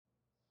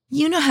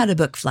You know how to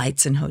book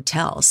flights and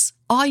hotels.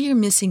 All you're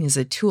missing is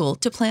a tool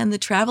to plan the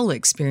travel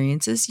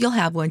experiences you'll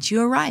have once you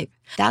arrive.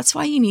 That's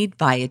why you need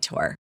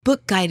Viator.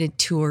 Book guided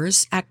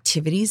tours,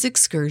 activities,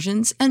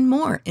 excursions, and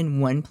more in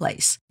one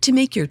place to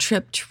make your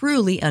trip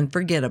truly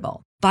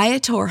unforgettable.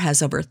 Viator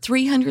has over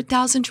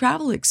 300,000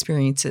 travel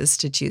experiences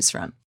to choose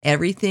from.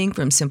 Everything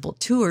from simple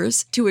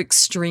tours to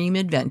extreme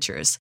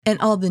adventures and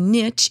all the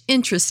niche,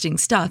 interesting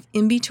stuff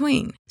in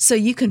between. So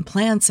you can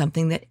plan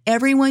something that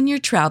everyone you're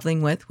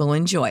traveling with will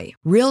enjoy.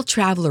 Real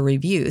traveler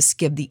reviews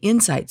give the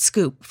inside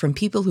scoop from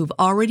people who've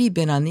already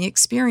been on the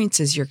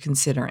experiences you're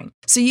considering.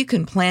 So you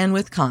can plan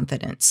with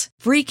confidence.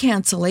 Free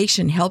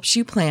cancellation helps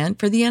you plan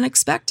for the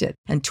unexpected.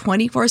 And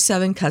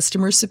 24/7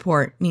 customer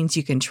support means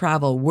you can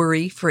travel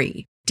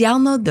worry-free.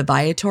 Download the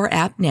Viator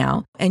app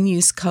now and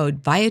use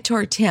code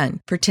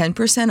Viator10 for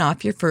 10%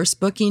 off your first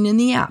booking in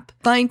the app.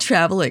 Find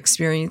travel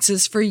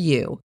experiences for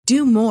you.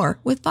 Do more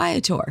with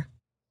Viator.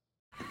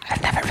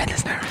 I've never been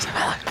this nervous in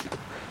my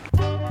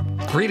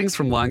life. Greetings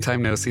from Long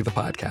Time No See, the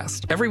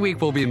podcast. Every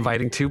week, we'll be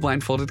inviting two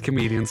blindfolded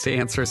comedians to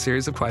answer a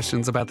series of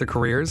questions about their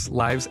careers,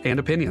 lives, and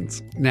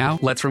opinions. Now,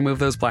 let's remove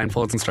those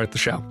blindfolds and start the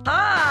show.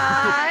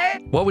 Hi!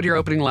 What would your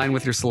opening line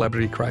with your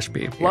celebrity crush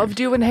be? Loved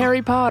you in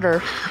Harry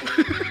Potter.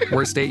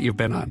 Worst date you've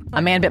been on?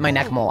 A man bit my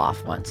neck mole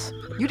off once.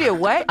 You did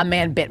what? A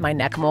man bit my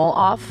neck mole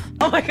off.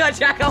 Oh my God,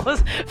 Jack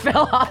almost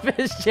fell off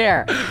his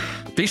chair.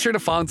 Be sure to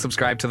follow and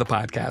subscribe to the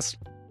podcast.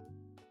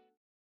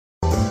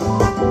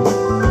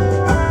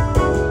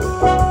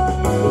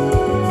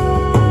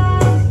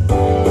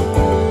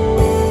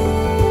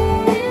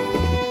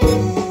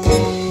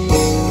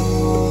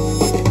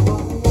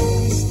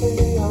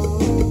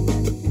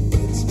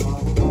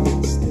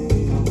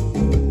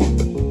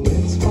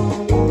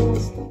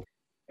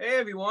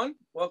 Everyone,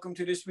 welcome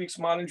to this week's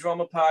Modern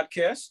Drummer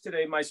podcast.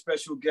 Today, my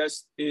special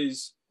guest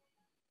is,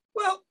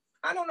 well,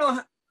 I don't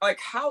know,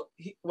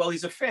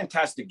 he's a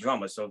fantastic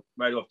drummer. So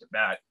right off the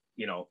bat,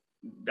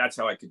 that's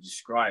how I could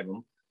describe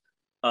him.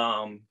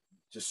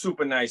 Just a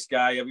super nice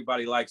guy.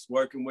 Everybody likes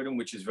working with him,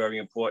 which is very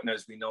important,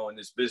 as we know in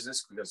this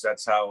business, because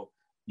that's how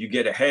you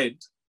get ahead,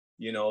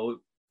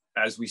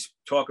 as we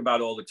talk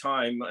about all the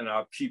time. And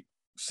I'll keep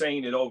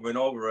saying it over and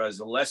over as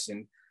a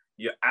lesson.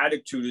 Your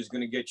attitude is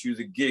going to get you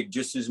the gig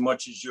just as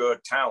much as your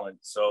talent.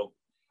 So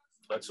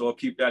let's all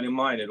keep that in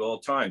mind at all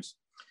times.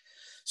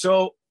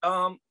 So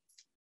my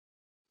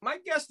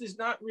guest is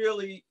not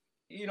really,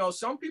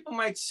 some people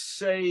might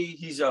say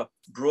he's a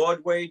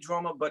Broadway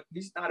drummer, but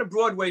he's not a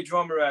Broadway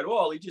drummer at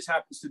all. He just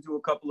happens to do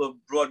a couple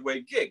of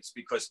Broadway gigs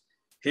because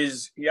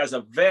he has a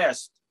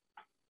vast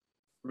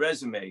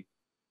resume,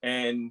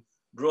 and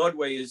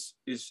Broadway is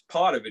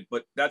part of it,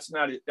 but that's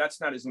not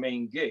his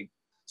main gig.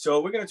 So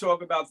we're going to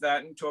talk about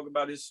that and talk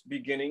about his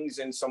beginnings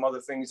and some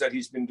other things that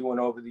he's been doing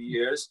over the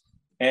years.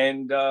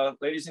 And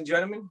ladies and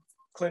gentlemen,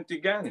 Clint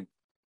Ganon.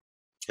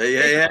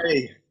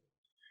 Hey.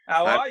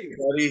 How are you?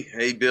 Buddy.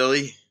 Hey,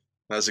 Billy.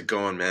 How's it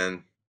going,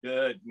 man?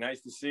 Good.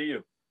 Nice to see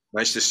you.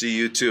 Nice to see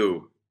you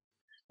too.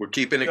 We're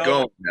keeping it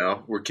going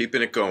now. We're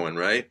keeping it going,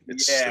 right?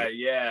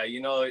 Yeah.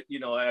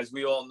 As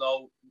we all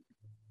know,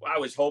 I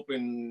was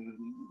hoping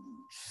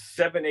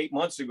 7-8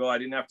 months ago I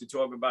didn't have to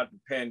talk about the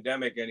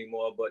pandemic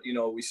anymore, but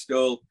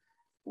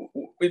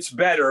it's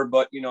better,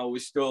 but we're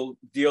still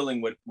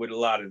dealing with a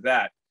lot of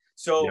that.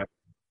 So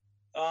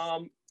I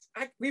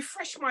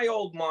refresh my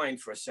old mind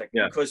for a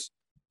second, because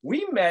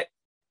we met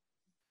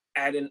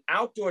at an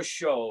outdoor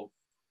show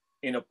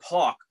in a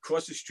park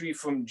across the street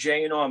from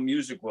J&R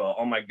Music World.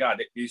 Oh my God,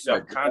 they used to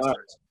have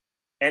concerts.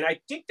 And I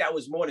think that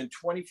was more than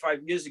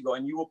 25 years ago,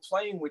 and you were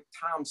playing with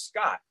Tom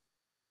Scott.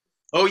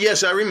 Oh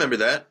yes, I remember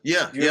that.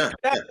 Yeah,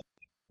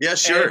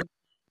 sure.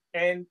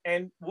 And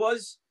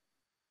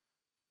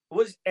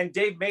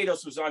Dave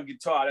Matos was on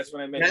guitar. That's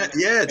when I met him.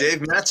 Yeah,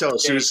 Dave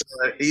Matos.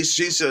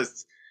 He's a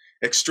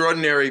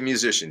extraordinary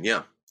musician.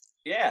 Yeah.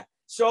 Yeah.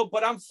 So,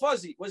 but I'm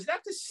fuzzy. Was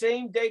that the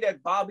same day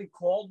that Bobby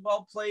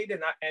Caldwell played,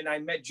 and I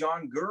met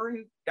John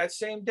Gurin that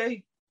same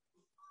day?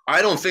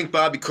 I don't think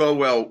Bobby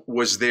Caldwell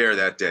was there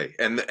that day.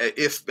 And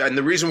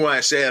the reason why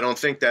I say I don't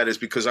think that is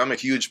because I'm a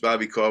huge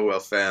Bobby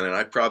Caldwell fan, and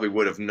I probably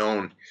would have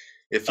known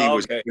if he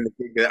was.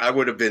 I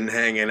would have been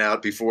hanging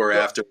out before,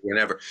 after,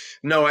 whenever.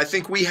 No, I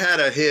think we had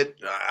a hit.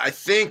 I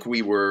think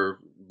we were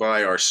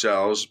by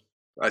ourselves.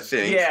 I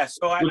think. Yeah.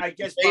 So I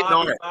guess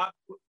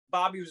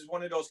Bobby was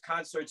one of those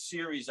concert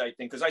series, I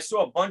think, because I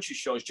saw a bunch of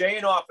shows.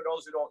 J&R, for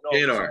those who don't know,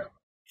 J&R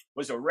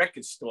was a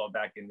record store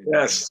back in the day.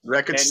 Yes,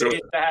 record store.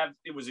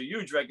 It was a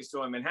huge record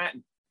store in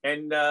Manhattan.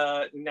 And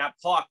in that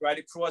park right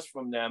across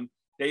from them,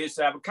 they used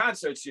to have a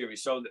concert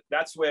series. So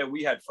that's where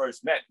we had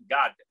first met.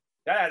 God,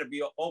 that had to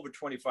be over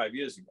 25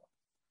 years ago.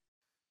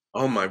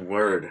 Oh, my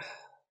word.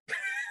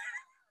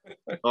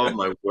 Oh,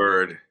 my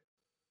word.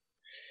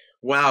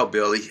 Wow,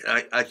 Billy.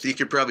 I think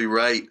you're probably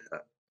right.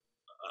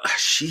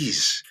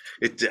 Jeez.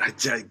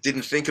 I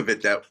didn't think of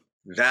it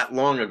that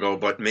long ago,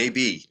 but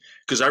maybe.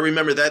 Because I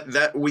remember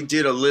that we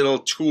did a little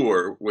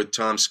tour with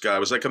Tom Scott. It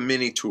was like a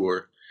mini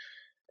tour.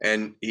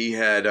 And he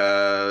had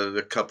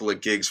a couple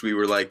of gigs. We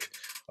were like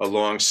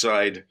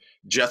alongside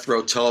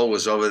Jethro Tull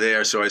was over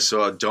there, so I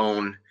saw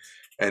Doan,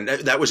 and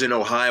that was in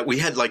Ohio. We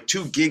had like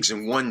 2 gigs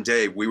in one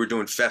day. We were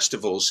doing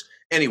festivals.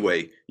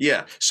 Anyway,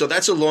 yeah. So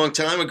that's a long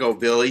time ago,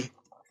 Billy.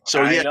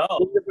 So I yeah, know.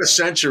 a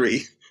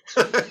century.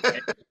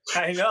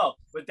 I know,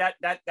 but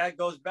that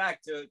goes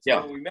back to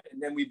when we met,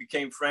 and then we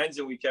became friends,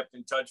 and we kept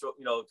in touch,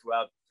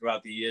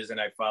 throughout the years. And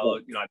I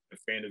followed, I'm a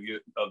fan of your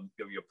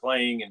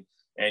playing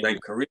and your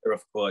career,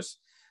 of course.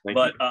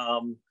 But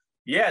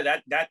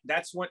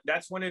that's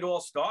when it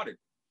all started.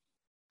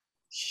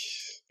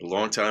 A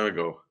long time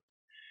ago,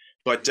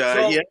 but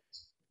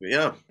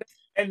yeah.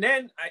 And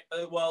then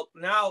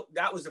now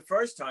that was the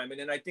first time, and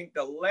then I think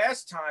the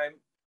last time,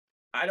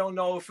 I don't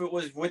know if it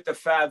was with the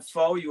Fab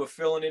Four, you were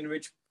filling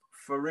in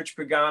for Rich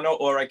Pagano,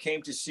 or I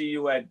came to see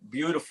you at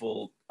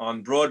Beautiful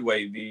on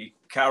Broadway, the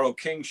Carole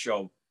King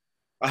show.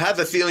 I have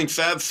a feeling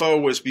Fab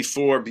Four was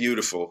before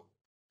Beautiful,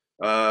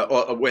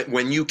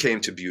 when you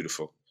came to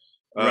Beautiful.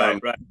 Right.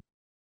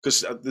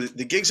 Because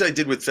the gigs I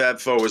did with Fab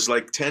Four was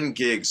like 10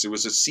 gigs. It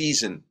was a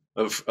season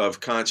of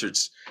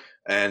concerts,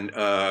 and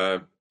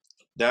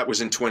that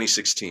was in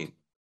 2016.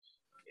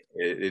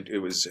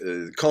 It was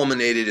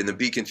culminated in the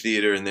Beacon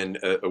Theater, and then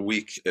a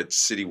week at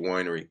City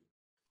Winery.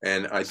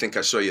 And I think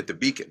I saw you at the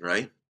Beacon,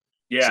 right?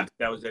 Yeah,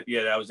 that was at the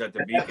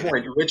Beacon. At that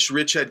point,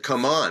 Rich had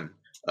come on.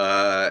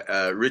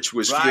 Rich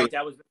was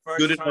that was the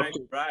first time,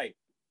 right?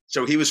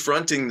 So he was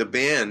fronting the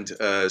band,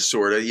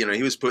 sort of.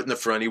 He was put in the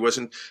front. He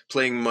wasn't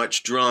playing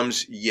much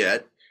drums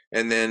yet.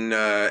 And then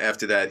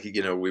after that,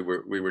 we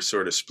were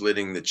sort of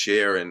splitting the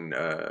chair. And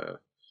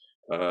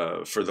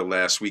for the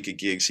last week of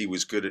gigs, he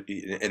was good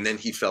and then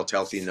he felt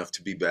healthy enough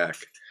to be back.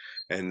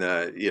 And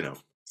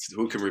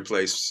who can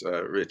replace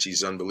Rich?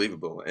 He's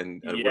unbelievable.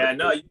 And you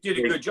did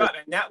a good job.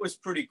 And that was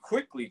pretty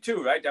quickly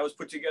too, right? That was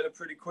put together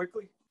pretty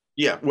quickly.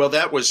 Yeah, well,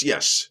 that was,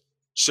 yes.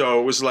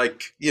 So it was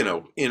like,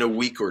 in a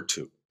week or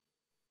two.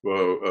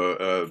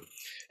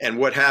 And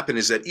what happened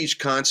is that each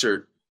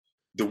concert,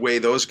 the way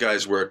those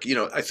guys work,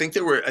 I think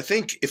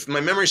if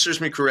my memory serves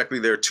me correctly,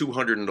 there are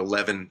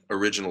 211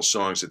 original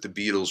songs that the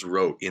Beatles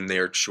wrote in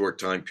their short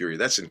time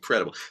period. That's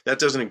incredible. That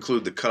doesn't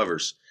include the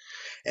covers.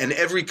 And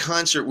every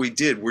concert we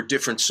did were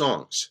different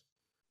songs.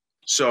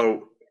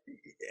 So,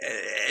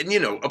 and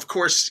of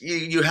course,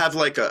 you have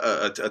like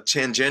a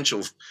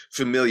tangential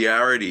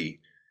familiarity.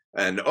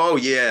 And, oh,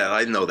 yeah,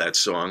 I know that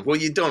song. Well,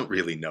 you don't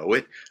really know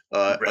it.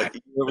 Right.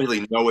 You don't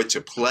really know it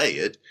to play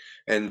it.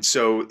 And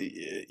so,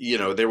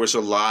 there was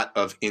a lot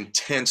of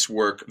intense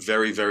work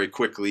very, very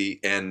quickly,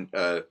 and,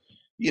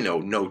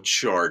 no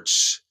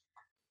charts.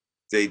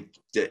 They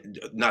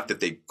not that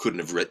they couldn't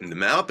have written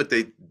them out, but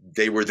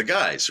they were the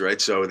guys,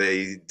 right? So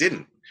they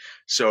didn't.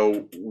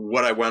 So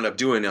what I wound up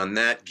doing on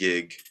that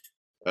gig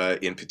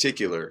in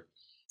particular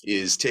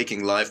is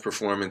taking live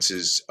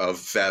performances of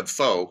Fab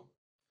Four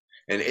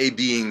and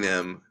A-B'ing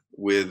them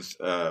with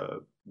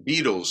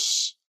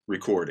Beatles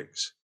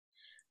recordings,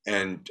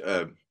 and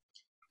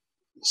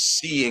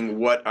seeing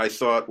what I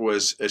thought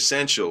was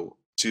essential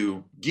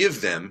to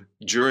give them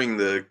during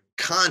the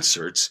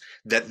concerts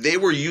that they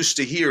were used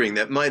to hearing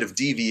that might have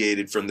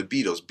deviated from the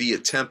Beatles, be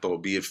it tempo,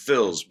 be it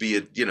fills, be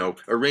it,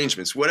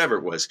 arrangements, whatever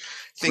it was,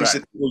 things that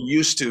they were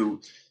used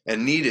to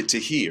and needed to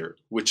hear,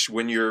 which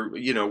when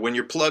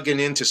you're plugging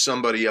into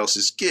somebody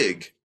else's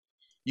gig,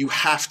 you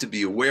have to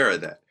be aware of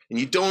that. And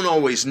you don't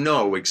always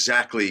know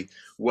exactly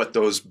what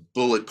those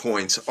bullet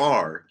points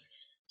are.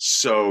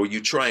 So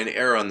you try and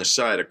err on the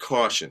side of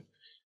caution.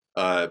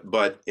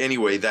 But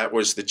anyway, that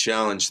was the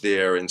challenge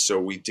there. And so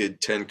we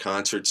did 10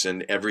 concerts,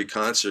 and every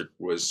concert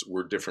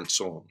were different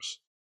songs.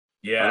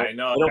 Yeah, I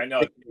know.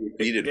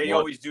 They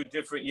always do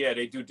different. Yeah,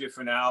 they do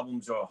different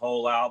albums, or a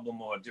whole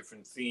album, or a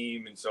different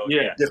theme. And so,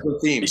 different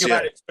themes.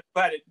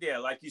 Yeah,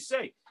 like you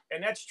say.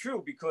 And that's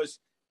true, because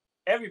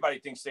everybody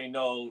thinks they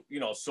know,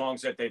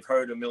 songs that they've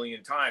heard a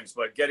million times,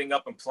 but getting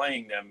up and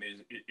playing them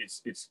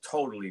it's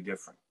totally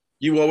different.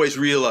 You always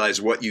realize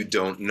what you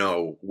don't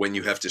know when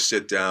you have to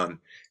sit down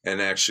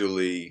and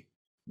actually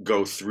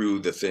go through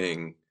the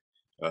thing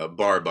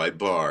bar by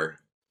bar.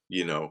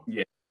 Yeah.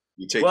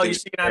 You take. Well, you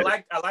see, and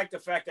I like the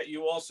fact that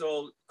you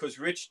also, because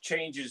Rich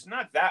changes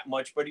not that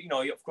much, but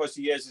of course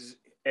he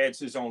adds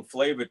his own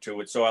flavor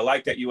to it. So I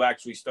like that you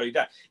actually studied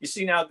that. You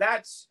see, now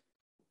that's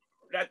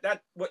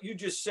what you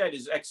just said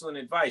is excellent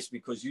advice,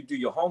 because you do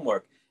your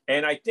homework,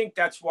 and I think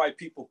that's why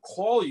people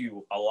call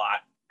you a lot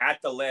at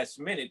the last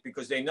minute,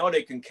 because they know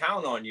they can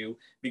count on you,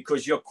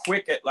 because you're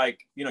quick at, like,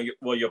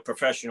 you're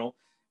professional,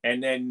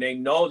 and then they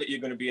know that you're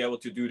going to be able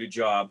to do the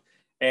job.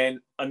 And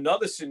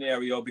another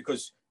scenario,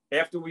 because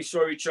after we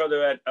saw each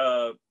other at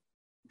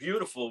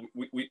Beautiful,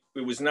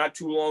 it was not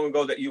too long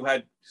ago that you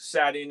had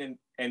sat in,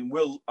 and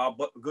Will, our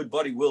good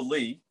buddy Will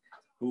Lee,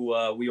 who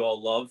we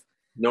all love.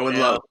 Know and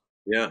love.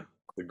 Yeah.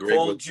 The great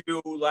called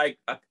you, like,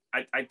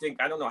 I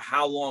think, I don't know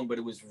how long, but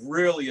it was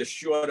really a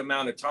short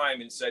amount of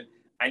time, and said,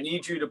 I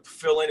need you to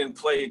fill in and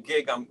play a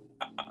gig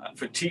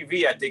for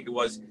TV, I think it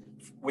was,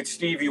 with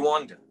Stevie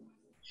Wonder.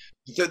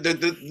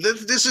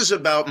 This is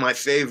about my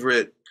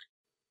favorite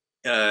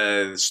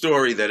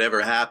story that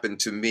ever happened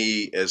to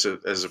me as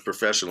a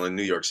professional in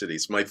New York City.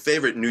 It's my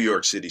favorite New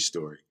York City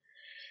story.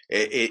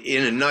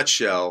 In a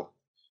nutshell,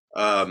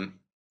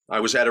 I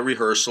was at a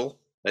rehearsal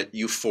at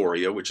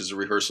Euphoria, which is a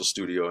rehearsal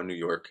studio in New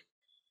York,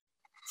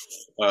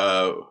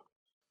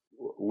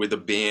 with a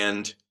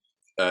band,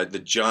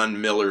 the John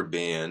Miller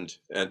Band,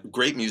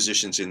 great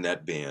musicians in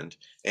that band,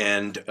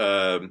 and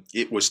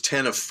it was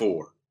 10 of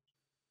 4.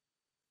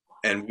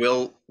 And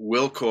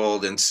Will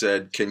called and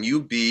said, "Can you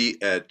be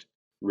at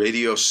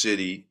Radio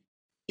City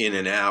in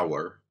an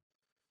hour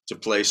to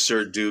play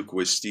Sir Duke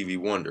with Stevie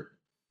Wonder?"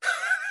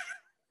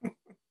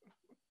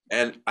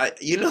 And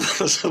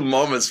those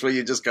moments where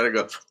you just gotta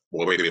go,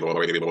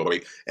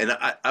 and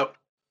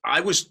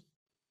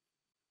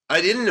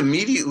I didn't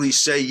immediately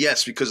say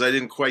yes because I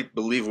didn't quite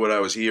believe what I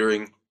was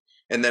hearing,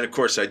 and then of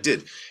course I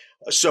did.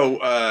 So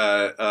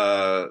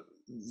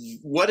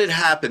what had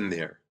happened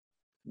there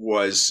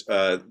was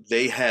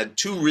they had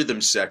 2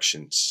 rhythm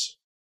sections.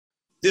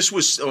 This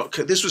was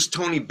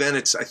Tony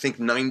Bennett's, I think,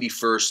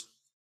 91st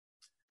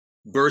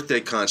birthday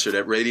concert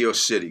at Radio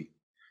City,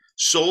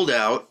 sold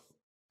out.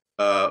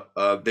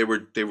 They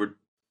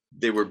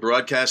were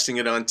broadcasting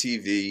it on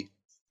TV,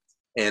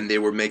 and they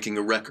were making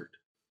a record.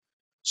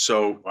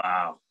 So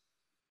wow.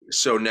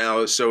 So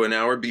an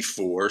hour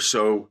before,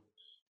 so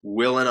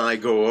Will and I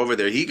go over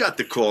there. He got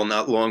the call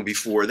not long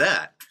before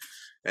that,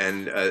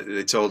 and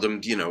they told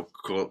him,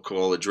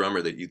 call a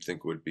drummer that you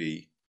think would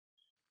be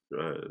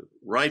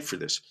right for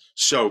this.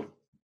 So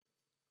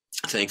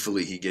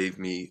thankfully, he gave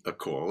me a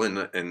call,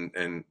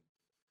 and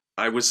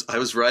I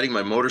was riding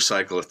my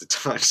motorcycle at the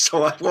time,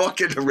 so I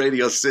walk into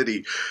Radio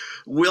City.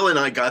 Will and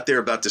I got there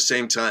about the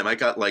same time. I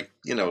got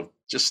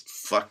just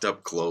fucked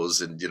up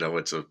clothes, and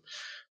it's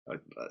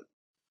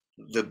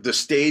the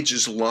stage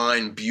is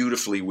lined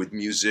beautifully with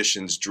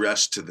musicians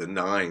dressed to the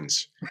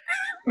nines.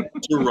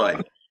 You're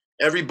right.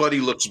 Everybody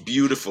looks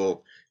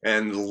beautiful,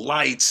 and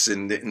lights,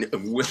 and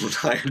Will and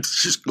I are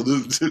just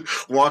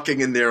walking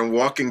in there and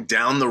walking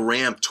down the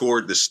ramp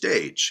toward the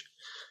stage.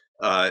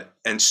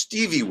 And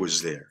Stevie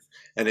was there.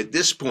 And at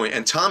this point,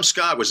 and Tom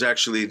Scott was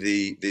actually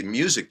the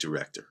music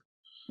director.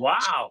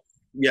 Wow.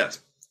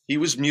 Yes, he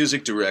was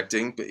music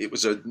directing, but it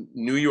was a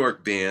New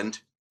York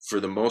band for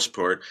the most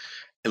part.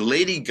 And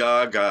Lady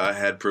Gaga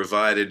had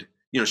provided,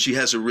 she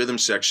has a rhythm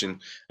section.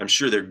 I'm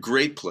sure they're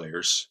great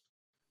players,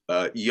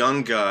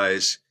 young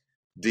guys.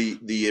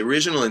 The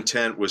original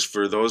intent was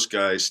for those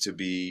guys to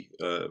be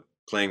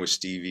playing with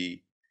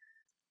Stevie,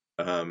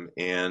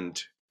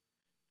 and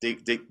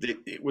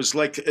it was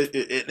like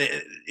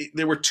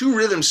there were 2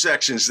 rhythm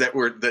sections that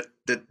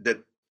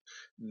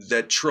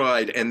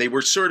tried, and they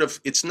were sort of.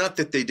 It's not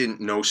that they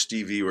didn't know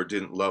Stevie or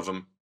didn't love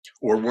him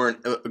or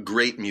weren't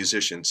great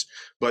musicians,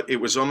 but it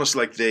was almost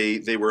like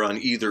they were on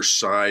either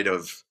side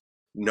of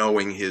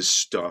knowing his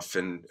stuff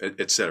and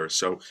et cetera.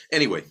 So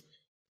anyway.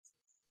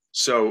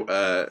 So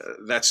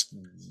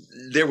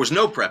there was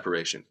no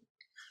preparation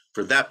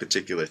for that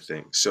particular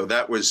thing. So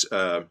that was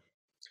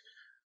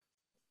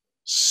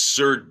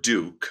Sir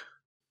Duke.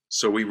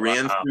 So we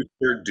ran through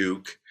Sir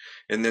Duke,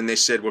 and then they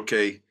said,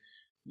 "Okay,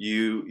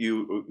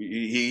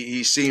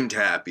 he seemed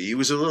happy. He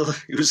was a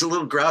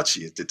little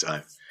grouchy at the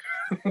time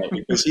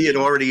because he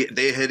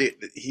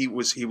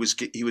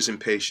was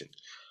impatient."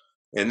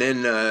 And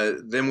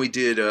then we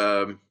did.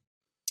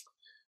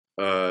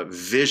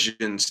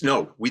 Visions.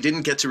 No, we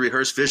didn't get to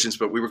rehearse Visions,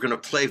 but we were going to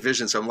play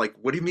Visions. I'm like,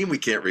 "What do you mean we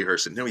can't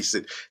rehearse it?" No, he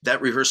said that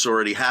rehearsal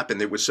already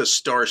happened. It was a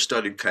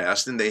star-studded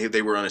cast, and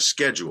they were on a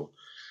schedule.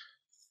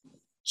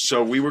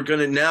 So I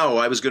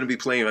was going to be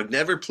playing. I've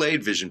never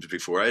played Visions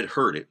before. I had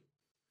heard it.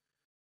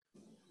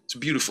 It's a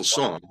beautiful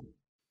song.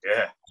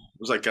 Yeah. It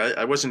was like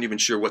I wasn't even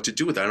sure what to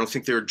do with it. I don't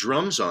think there are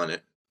drums on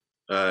it,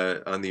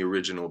 on the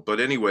original. But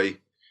anyway.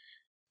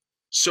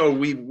 So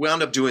we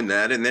wound up doing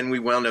that, and then we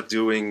wound up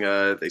doing,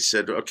 they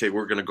said, "Okay,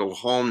 we're going to go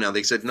home now."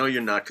 They said, "No,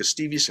 you're not, because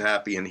Stevie's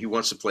happy, and he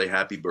wants to play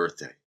Happy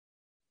Birthday."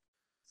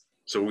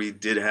 So we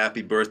did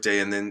Happy Birthday,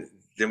 and then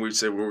we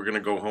said, "Well, we're going to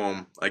go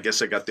home." I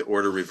guess I got the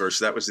order reversed.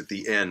 That was at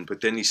the end.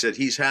 But then he said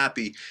he's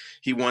happy.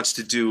 He wants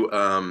to do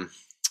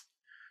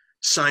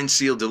Signed,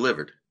 Sealed,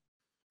 Delivered.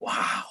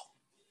 Wow.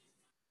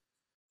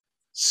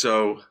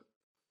 So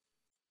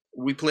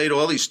we played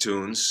all these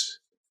tunes,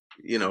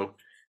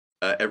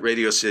 at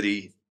Radio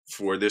City,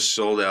 for this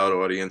sold out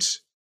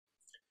audience.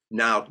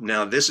 Now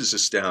this is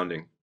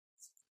astounding,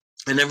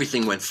 and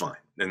everything went fine,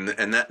 and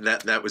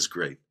that was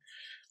great.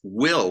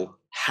 Will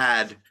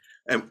had,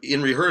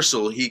 in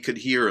rehearsal, he could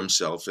hear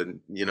himself,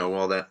 and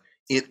all that.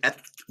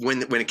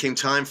 When it came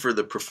time for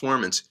the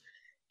performance,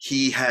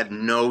 he had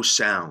no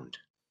sound.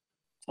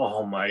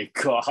 Oh my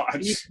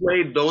God! He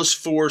played those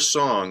 4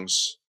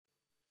 songs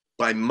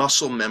by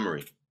muscle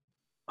memory.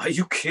 Are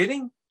you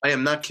kidding? I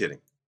am not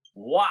kidding.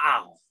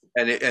 Wow!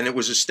 And it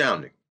was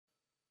astounding.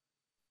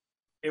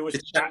 It was.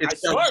 I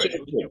saw it.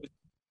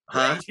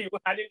 Huh?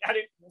 I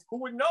didn't. Who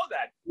would know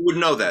that? Who would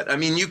know that? I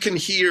mean, you can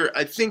hear.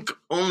 I think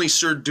only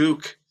Sir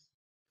Duke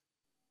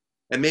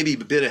and maybe a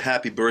bit of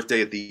happy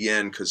birthday at the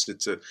end because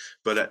it's a.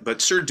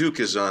 But Sir Duke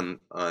is on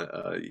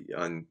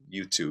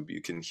YouTube.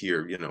 You can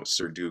hear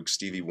Sir Duke,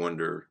 Stevie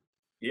Wonder,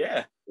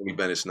 Yeah, Tony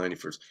Bennett's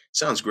 91st.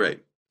 Sounds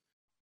great.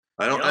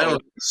 I don't have a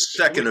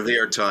second of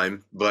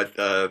airtime, but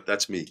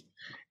that's me.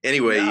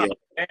 Anyway,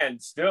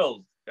 and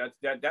still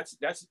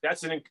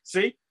that's an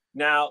see.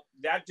 Now,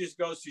 that just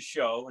goes to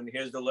show, and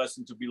here's the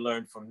lesson to be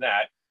learned from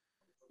that.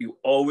 You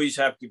always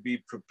have to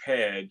be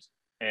prepared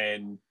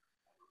and,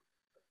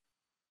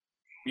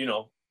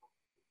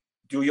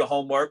 do your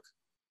homework,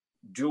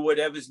 do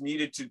whatever's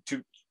needed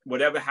to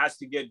whatever has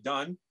to get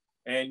done.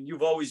 And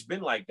you've always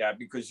been like that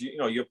because,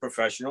 you're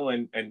professional.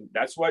 And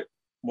that's why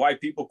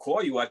people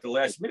call you at the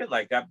last minute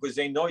like that, because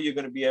they know you're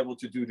going to be able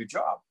to do the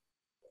job.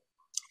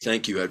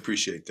 Thank you. I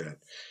appreciate that.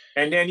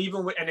 And then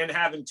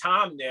having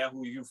Tom there,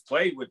 who you've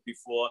played with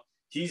before,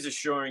 he's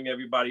assuring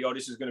everybody, oh,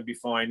 this is going to be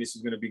fine. This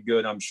is going to be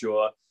good, I'm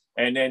sure.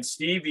 And then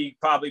Stevie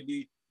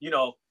probably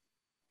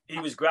he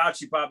was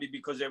grouchy probably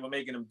because they were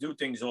making him do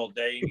things all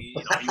day. And he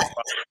was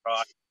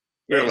probably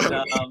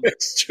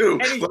it's true.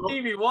 And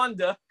Stevie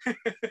Wonder.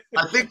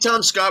 I think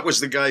Tom Scott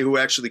was the guy who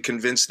actually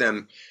convinced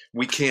them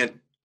we gotta,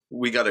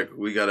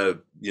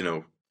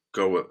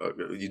 go,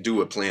 you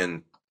do a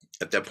plan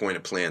at that point,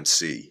 a plan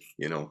C,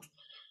 Right.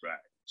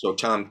 So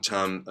Tom,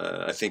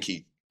 I think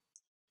he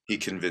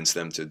convinced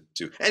them to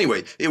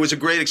anyway, it was a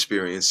great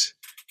experience.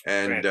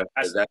 And,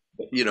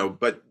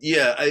 but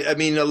yeah, I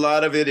mean, a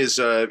lot of it is,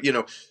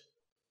 in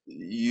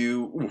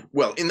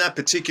that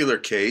particular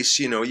case,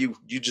 you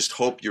just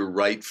hope you're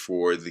right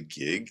for the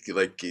gig.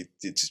 Like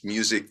it's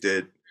music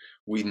that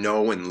we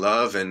know and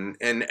love and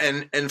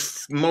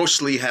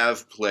mostly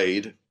have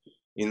played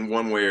in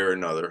one way or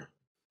another.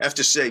 I have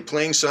to say,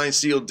 playing Signed,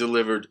 Sealed,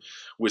 Delivered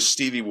with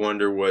Stevie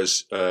Wonder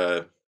was,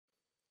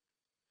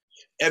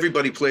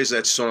 everybody plays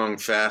that song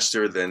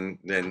faster than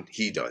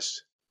he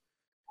does.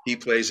 He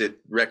plays it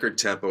record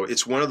tempo.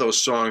 It's one of those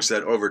songs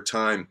that over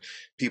time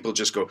people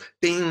just go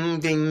ding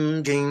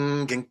ding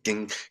ding ding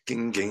ding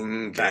ding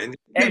ding.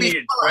 And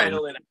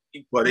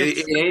but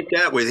it ain't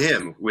that with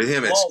him. With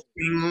him, it's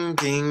ding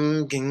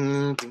ding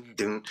ding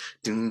ding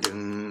ding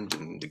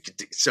ding ding.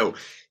 So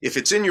if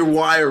it's in your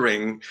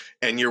wiring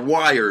and you're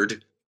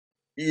wired,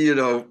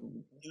 you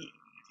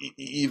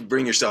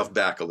bring yourself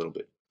back a little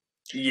bit.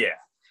 Yeah.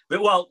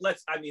 But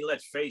let's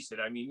face it.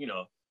 I mean,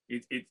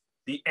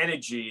 the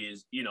energy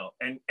is,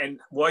 and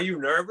were you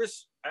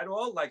nervous at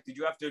all? Like,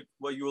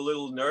 were you a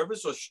little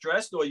nervous or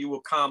stressed, or you were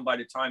calm by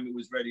the time it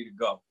was ready to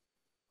go?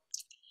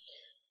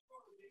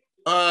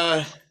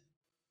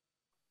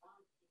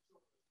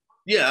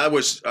 Yeah, I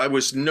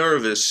was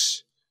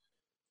nervous.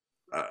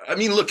 I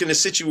mean, look, in a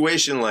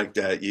situation like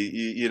that,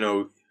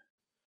 you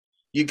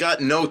got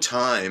no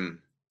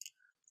time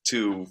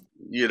to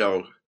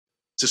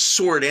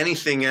sort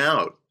anything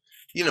out.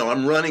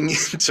 I'm running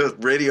into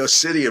Radio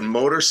City in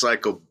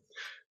motorcycle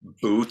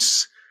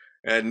boots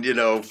and,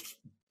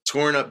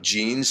 torn up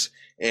jeans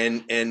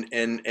and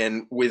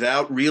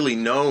without really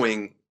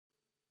knowing.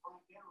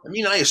 I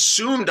mean, I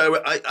assumed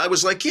I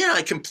was like, yeah,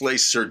 I can play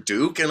Sir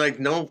Duke and I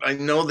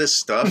know this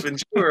stuff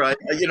and sure,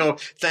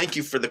 thank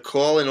you for the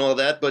call and all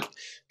that. But,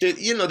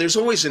 there's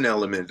always an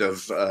element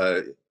of,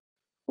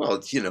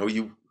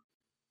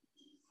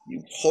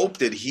 you hope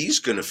that he's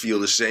going to feel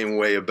the same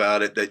way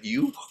about it that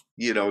you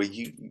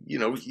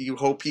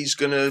hope he's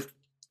going to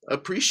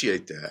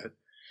appreciate that.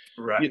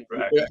 Right.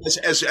 Right.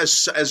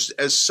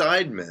 As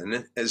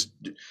sidemen,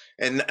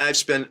 and I've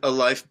spent a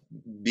life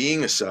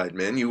being a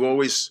sideman, you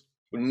always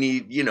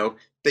need,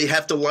 they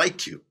have to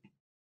like you.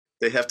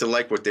 They have to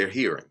like what they're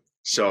hearing.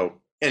 So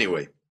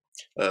anyway,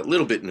 a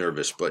little bit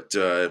nervous, but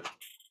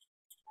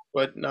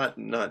not,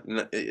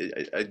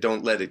 I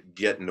don't let it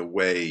get in the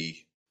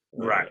way.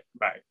 Right.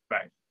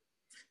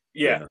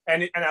 Yeah.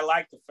 And I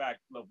like the fact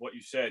of what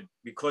you said,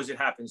 because it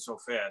happens so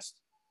fast,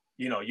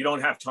 you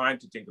don't have time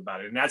to think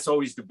about it. And that's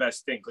always the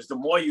best thing, because the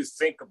more you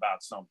think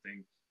about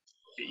something,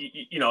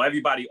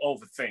 everybody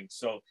overthinks.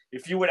 So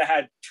if you would have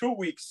had 2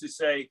 weeks to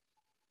say,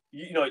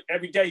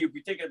 every day you'd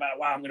be thinking about,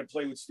 wow, I'm going to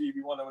play with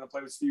Stevie Wonder, I'm going to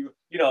play with Stevie,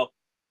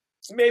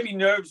 maybe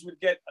nerves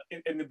would get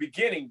in the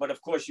beginning, but of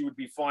course you would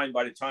be fine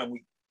by the time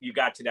you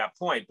got to that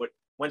point. But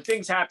when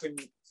things happen,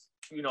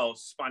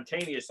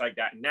 spontaneous like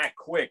that and that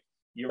quick,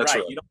 you're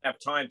right. You don't have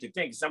time to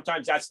think.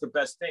 Sometimes that's the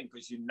best thing,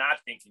 because you're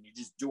not thinking. You're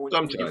just doing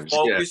it. You're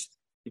focused.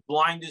 The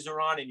blinders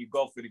are on, and you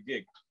go for the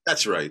gig.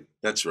 That's right.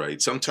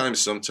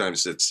 Sometimes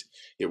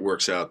it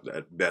works out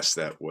at best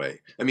that way.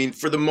 I mean,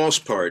 for the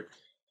most part,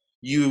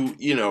 you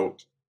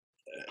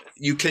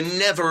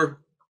can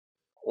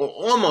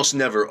almost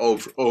never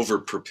over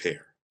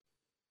prepare.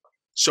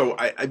 So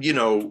I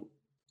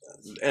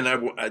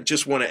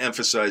just want to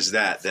emphasize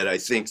that I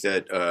think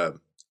that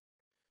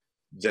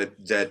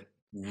that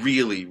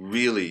really,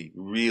 really,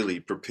 really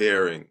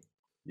preparing,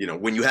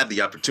 when you have the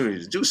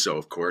opportunity to do so,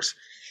 of course,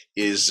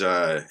 is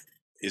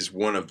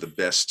one of the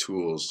best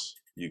tools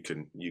you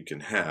can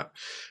have.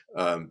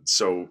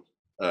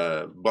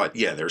 But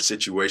yeah, there are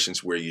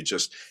situations where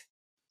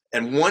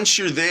and once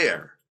you're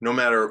there, no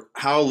matter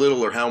how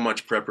little or how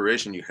much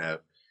preparation you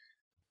have,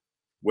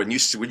 when you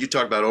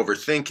talk about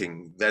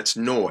overthinking, that's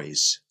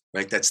noise,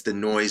 right? That's the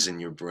noise in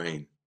your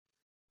brain.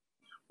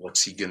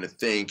 What's he going to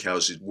think?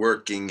 How's it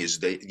working? Is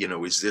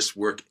this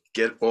work?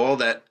 Get all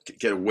that,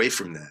 get away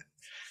from that.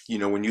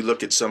 When you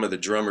look at some of the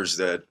drummers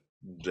that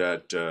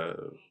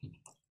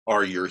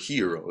are your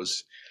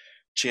heroes,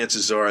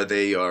 chances are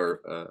they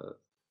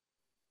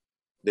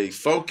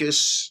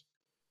focus,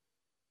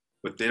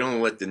 but they don't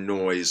let the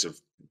noise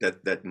of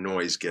that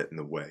noise get in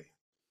the way.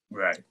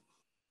 Right.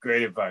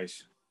 Great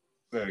advice.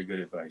 Very good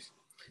advice.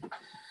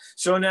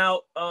 So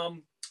now,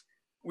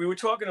 we were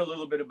talking a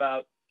little bit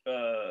about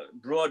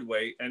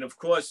Broadway, and of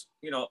course,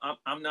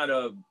 I'm not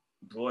a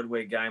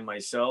Broadway guy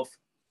myself,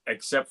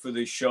 except for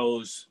the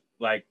shows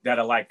that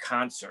are like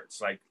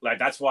concerts. Like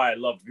that's why I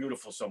loved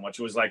Beautiful so much.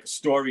 It was like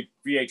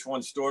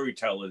VH1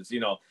 storytellers,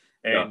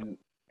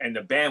 and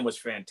the band was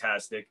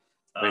fantastic.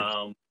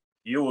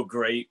 You were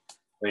great.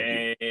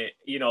 And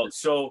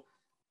so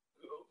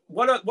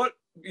what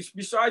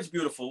besides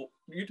Beautiful,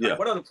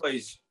 what other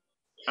plays?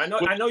 I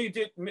know you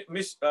did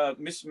Miss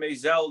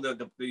Maisel,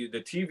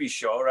 the TV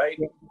show, right?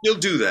 Still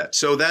do that.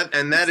 So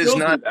that is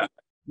not.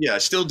 Yeah, I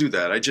still do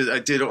that. I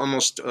did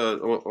almost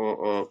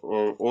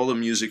all the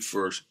music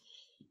for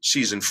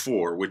season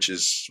 4,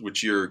 which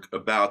you're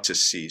about to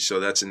see. So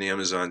that's an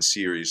Amazon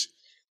series,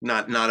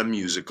 not a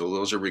musical.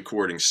 Those are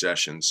recording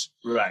sessions,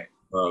 right?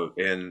 But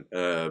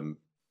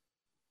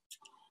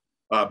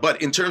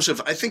in terms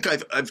of, I think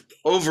I've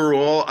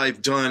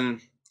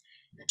done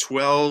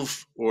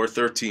 12 or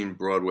 13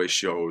 Broadway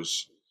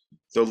shows.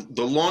 The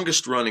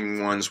longest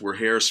running ones were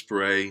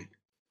Hairspray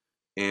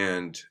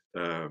and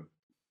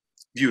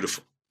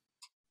Beautiful,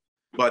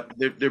 but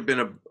there've been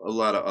a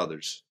lot of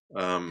others.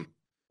 And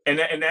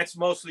that's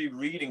mostly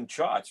reading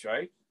charts,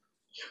 right?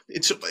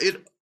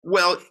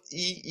 Well,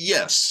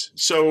 yes.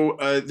 So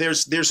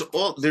there's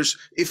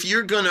if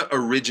you're gonna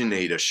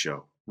originate a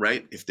show,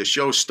 right? If the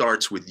show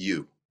starts with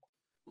you,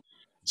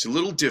 it's a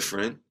little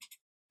different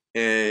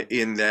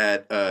in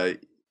that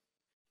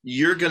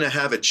you're gonna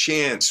have a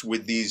chance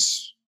with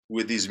these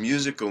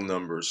musical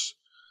numbers.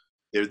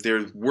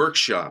 They're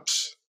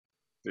workshops,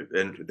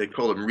 and they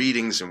call them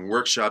readings and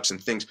workshops and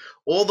things.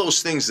 All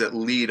those things that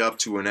lead up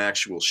to an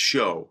actual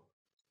show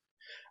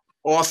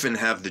often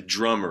have the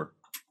drummer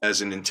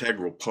as an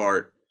integral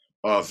part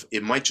of.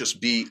 It might just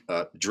be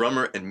a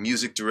drummer and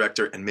music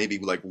director and maybe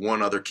like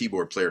one other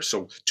keyboard player.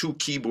 So 2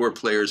 keyboard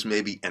players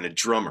maybe and a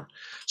drummer.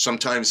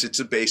 Sometimes it's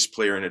a bass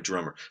player and a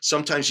drummer.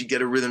 Sometimes you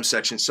get a rhythm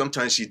section.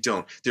 Sometimes you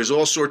don't. There's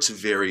all sorts of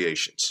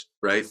variations,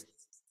 right?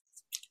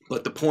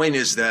 But the point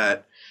is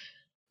that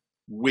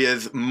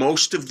with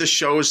most of the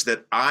shows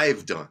that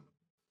I've done,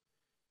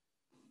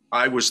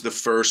 I was the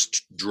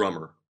first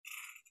drummer.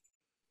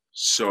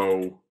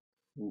 So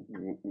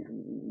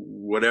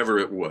whatever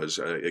it was,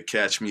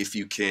 Catch Me If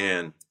You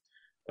Can,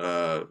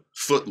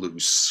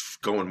 Footloose,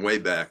 going way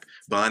back,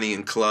 Bonnie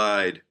and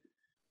Clyde,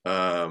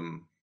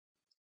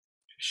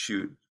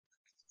 shoot.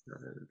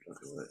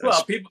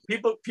 Well,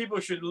 people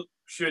should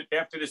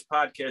after this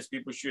podcast,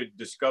 people should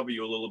discover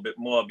you a little bit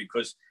more,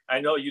 because I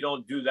know you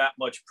don't do that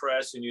much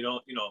press, and you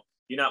don't,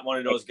 you're not one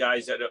of those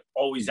guys that are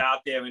always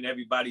out there in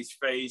everybody's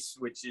face,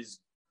 which is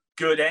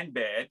good and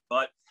bad.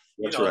 But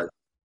That's right.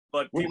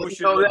 But people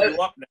should look you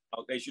up now.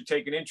 They should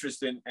take an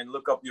interest in and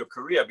look up your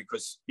career,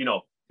 because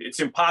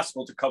it's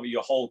impossible to cover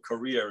your whole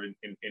career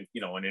in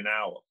an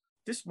hour.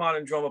 This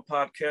Modern Drummer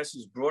podcast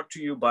is brought to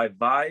you by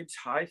Vibes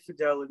High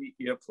Fidelity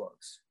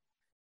Earplugs.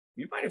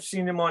 You might have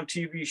seen them on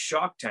TV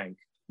Shark Tank.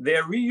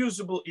 They're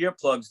reusable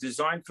earplugs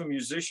designed for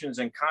musicians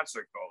and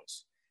concert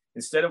goers.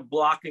 Instead of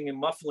blocking and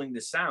muffling the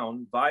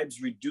sound,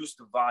 Vibes reduce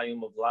the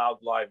volume of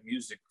loud live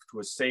music to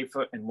a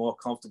safer and more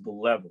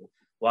comfortable level,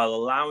 while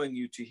allowing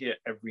you to hear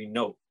every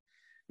note.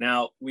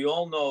 Now, we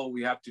all know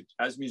we have to,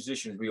 as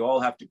musicians, we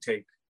all have to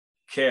take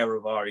care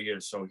of our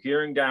ears. So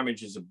hearing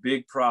damage is a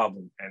big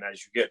problem. And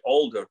as you get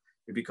older,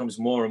 it becomes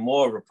more and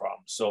more of a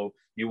problem. So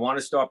you want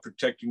to start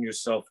protecting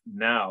yourself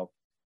now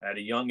at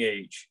a young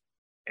age.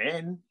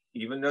 And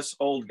even us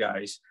old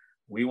guys,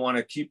 we want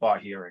to keep our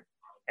hearing.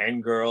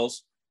 And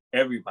girls,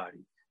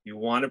 everybody, you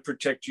want to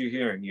protect your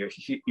hearing. Your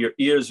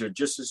ears are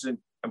just as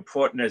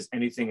important as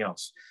anything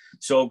else.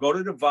 So go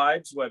to the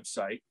Vibes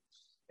website.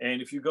 And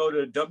if you go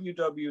to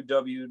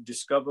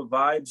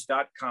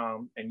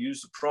www.discovervibes.com and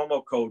use the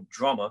promo code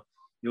DRUMMER,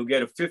 you'll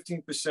get a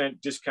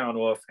 15% discount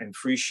off and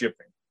free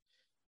shipping.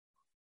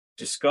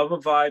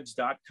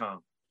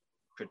 Discovervibes.com.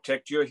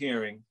 Protect your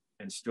hearing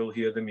and still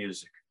hear the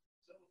music.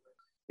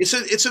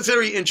 It's a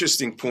very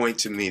interesting point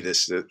to me,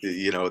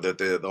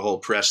 the whole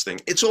press thing.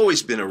 It's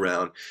always been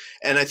around.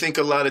 And I think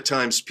a lot of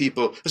times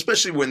people,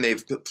 especially when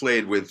they've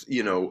played with,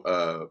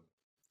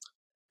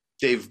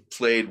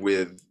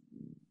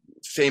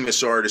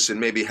 famous artists and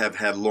maybe have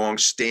had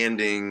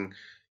long-standing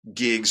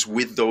gigs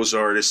with those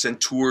artists and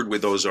toured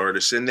with those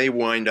artists, and they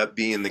wind up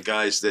being the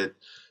guys that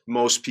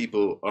most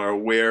people are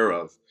aware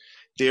of.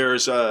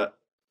 There's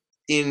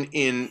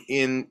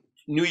in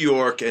New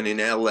York and in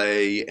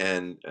LA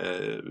and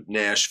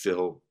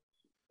Nashville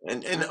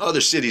and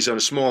other cities on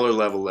a smaller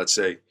level, let's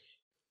say,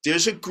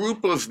 there's a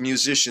group of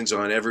musicians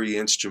on every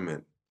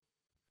instrument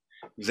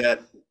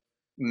that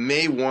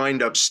may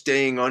wind up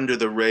staying under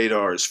the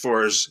radar as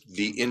far as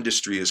the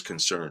industry is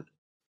concerned.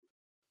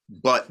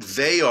 But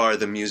they are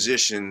the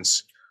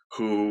musicians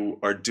who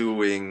are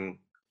doing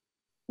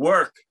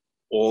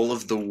all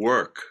of the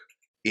work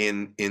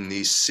in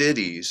these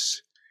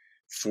cities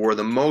for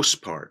the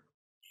most part.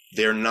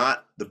 They're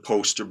not the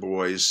poster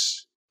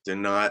boys. They're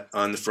not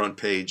on the front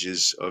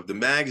pages of the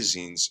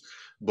magazines,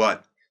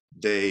 but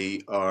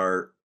they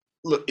are,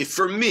 look,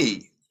 for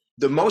me,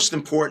 the most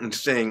important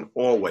thing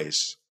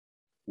always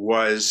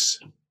was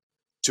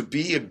to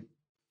be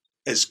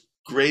as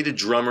great a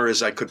drummer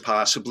as I could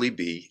possibly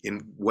be, in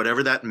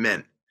whatever that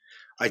meant.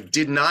 I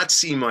did not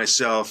see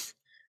myself,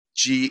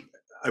 gee,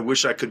 I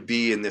wish I could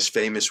be in this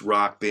famous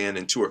rock band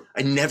and tour.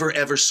 I never,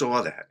 ever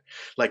saw that.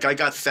 Like, I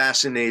got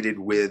fascinated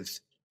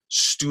with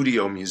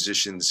studio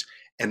musicians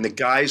and the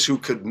guys who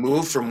could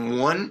move from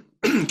one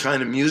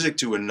kind of music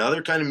to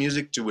another kind of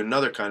music to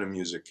another kind of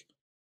music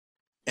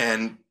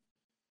and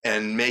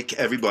make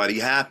everybody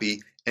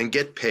happy and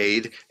get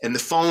paid, and the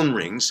phone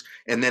rings,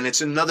 and then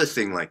it's another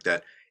thing like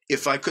that.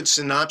 If I could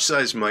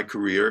synopsize my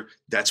career,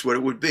 that's what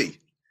it would be.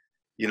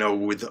 You know,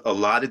 with a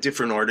lot of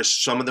different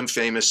artists, some of them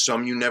famous,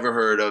 some you never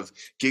heard of,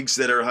 gigs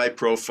that are high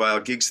profile,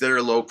 gigs that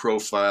are low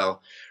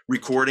profile,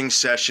 recording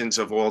sessions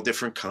of all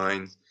different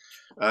kinds.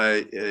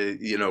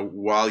 You know,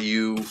 while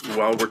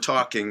we're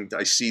talking,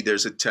 I see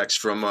there's a text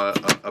from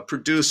a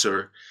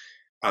producer.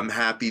 I'm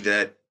happy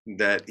that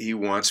he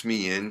wants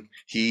me in.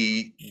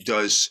 He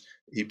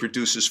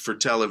produces for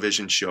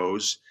television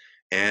shows,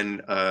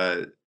 and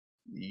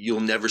you'll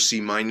never see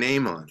my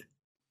name on it.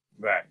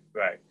 Right.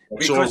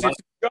 Because it's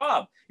a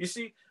job. You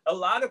see, a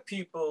lot of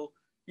people,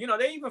 you know,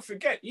 they even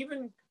forget.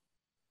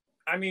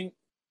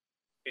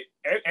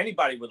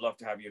 Anybody would love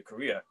to have your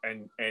career,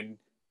 and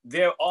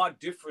there are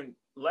different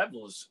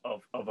levels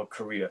of a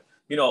career,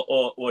 you know,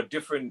 or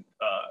different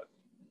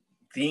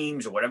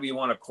themes, or whatever you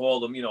want to call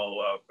them, you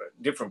know,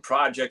 different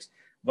projects.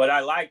 But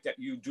I like that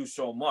you do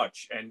so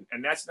much, and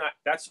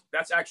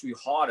that's actually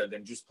harder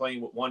than just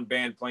playing with one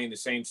band, playing the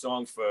same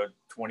songs for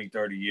 20,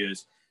 30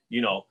 years,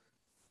 you know.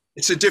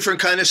 It's a different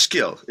kind of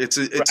skill. It's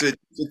a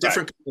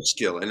different kind of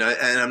skill, and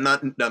I'm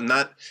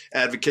not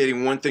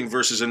advocating one thing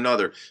versus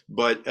another,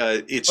 but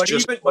it's but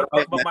just. But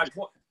my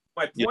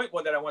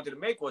point that I wanted to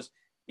make was,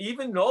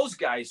 even those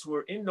guys who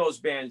are in those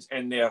bands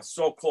and they're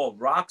so-called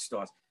rock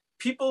stars,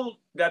 people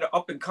that are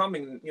up and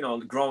coming, you know,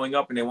 growing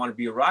up and they want to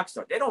be a rock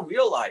star, they don't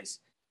realize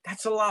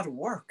that's a lot of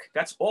work.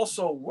 That's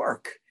also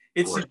work.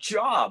 It's a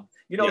job.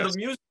 You know, yes. The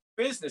music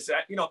business,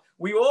 you know,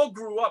 we all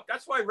grew up.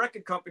 That's why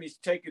record companies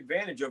take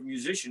advantage of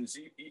musicians,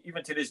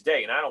 even to this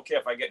day. And I don't care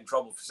if I get in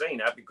trouble for saying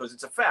that, because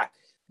it's a fact.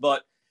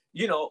 But,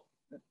 you know,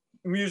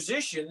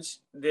 musicians,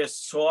 they're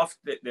soft,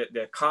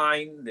 they're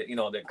kind, you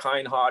know, they're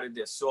kind-hearted,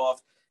 they're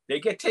soft. They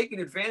get taken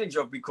advantage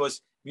of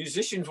because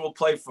musicians will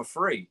play for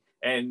free.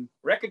 And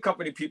record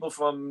company people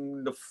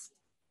from the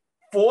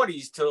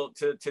 40s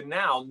to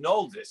now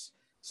know this.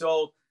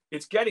 So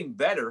it's getting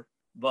better,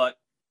 but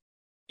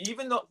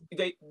even though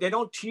they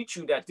don't teach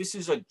you that this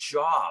is a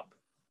job.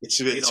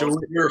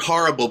 We're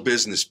horrible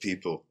business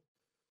people.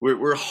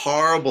 We're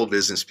horrible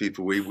business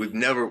people. We were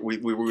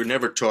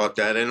never taught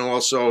that. And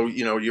also,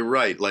 you know, you're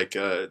right. Like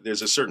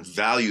there's a certain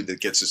value that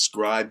gets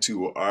ascribed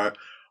to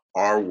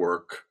our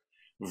work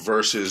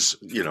versus,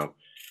 you know,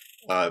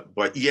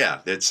 but yeah,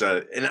 that's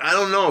and I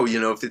don't know,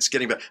 you know, if it's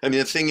getting better. I mean,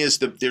 the thing is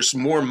that there's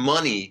more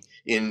money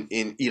in,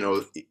 you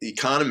know,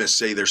 economists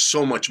say there's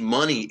so much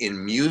money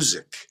in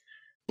music,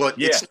 but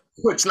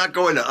it's not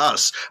going to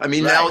us. I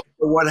mean, now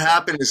what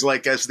happened is,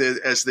 like, as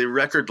the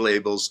record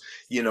labels,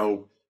 you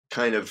know,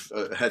 kind of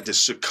had to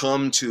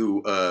succumb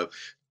to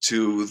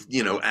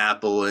you know,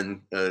 Apple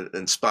and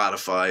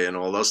Spotify and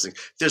all those things.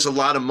 There's a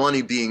lot of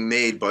money being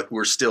made, but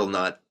we're still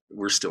not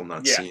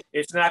seeing it.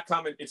 It's not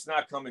coming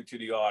to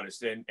the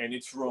artist, and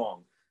it's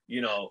wrong. You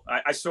know,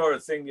 I saw a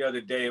thing the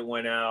other day. It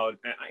went out.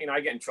 You know,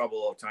 I get in trouble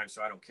all the time,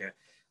 so I don't care.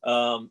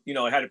 You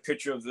know, I had a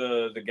picture of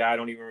the guy. I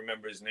don't even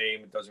remember his name.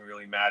 It doesn't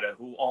really matter.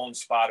 Who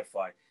owns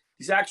Spotify?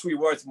 He's actually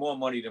worth more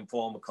money than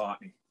Paul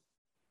McCartney.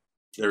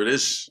 There it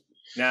is.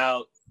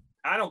 Now,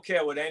 I don't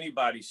care what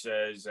anybody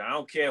says. I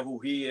don't care who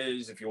he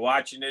is. If you're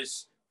watching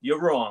this, you're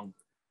wrong.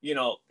 You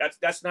know,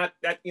 that's not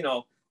that. You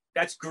know,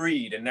 that's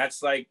greed, and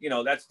that's like, you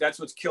know, that's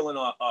what's killing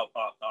our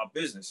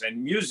business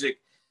and music.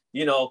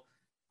 You know.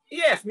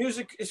 Yeah, if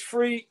music is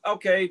free,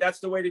 okay, that's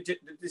the way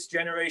this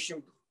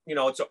generation, you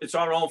know, it's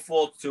our own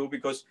fault too,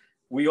 because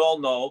we all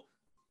know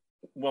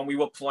when we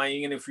were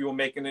playing, and if you were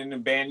making it in a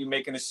band, you're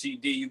making a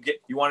CD,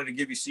 you wanted to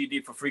give your CD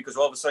for free because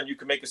all of a sudden you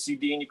can make a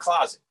CD in your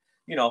closet,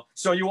 you know,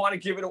 so you want to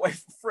give it away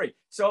for free.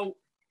 So,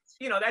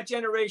 you know, that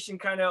generation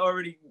kind of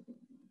already,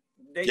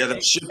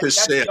 the ship is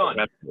sailed.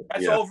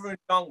 That's over and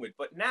done with.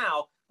 But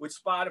now with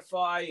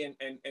Spotify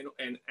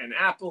and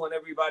Apple and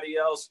everybody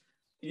else,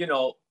 you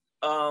know,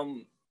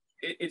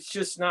 it's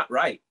just not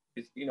right.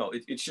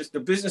 It's just the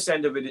business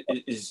end of it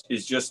is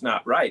just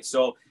not right.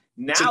 So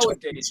nowadays,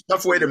 it's a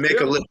tough way to make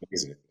a living,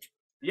 isn't it?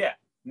 Yeah,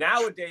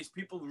 nowadays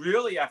people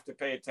really have to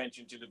pay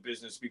attention to the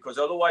business, because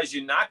otherwise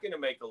you're not going to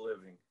make a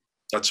living.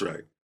 That's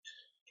right.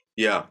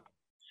 Yeah.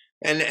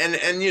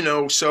 And you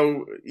know,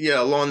 so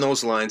yeah, along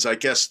those lines, I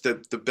guess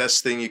the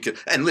best thing you could,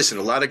 and listen,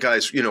 a lot of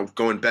guys, you know,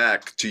 going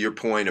back to your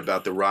point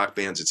about the rock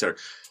bands, et cetera,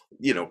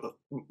 you know,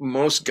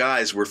 most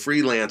guys were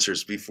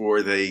freelancers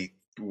before they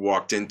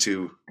walked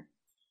into,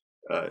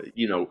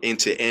 you know,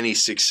 into any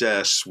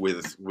success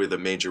with a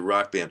major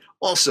rock band.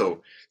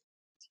 Also,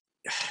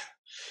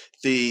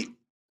 the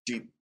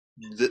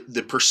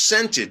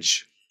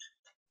percentage,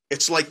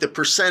 it's like the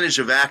percentage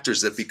of actors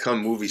that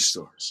become movie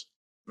stars.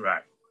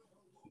 Right.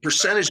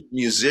 Percentage of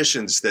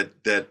musicians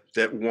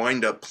that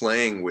wind up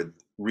playing with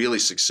really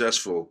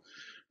successful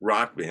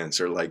rock bands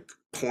are like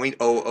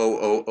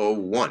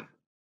 0.00001.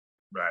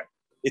 Right.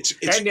 It's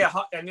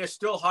and they're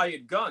still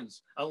hired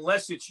guns,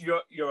 unless it's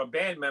you're a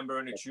band member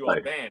and it's your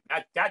right. band.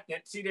 That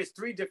see, there's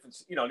three different,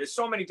 you know, there's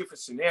so many different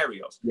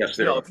scenarios. Yes,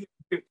 you know,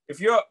 if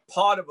you're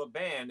part of a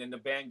band and the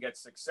band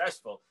gets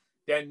successful,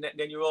 then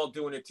you're all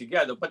doing it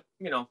together. But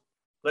you know,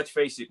 let's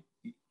face it,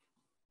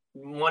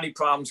 money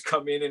problems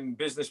come in and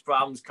business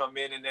problems come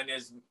in, and then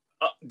there's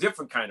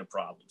different kind of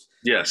problems.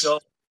 Yes. So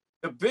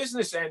the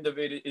business end of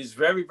it is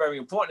very, very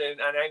important.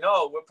 And I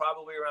know we're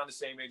probably around the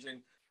same age,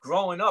 and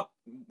growing up,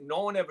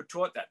 no one ever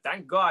taught that.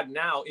 Thank God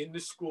now in the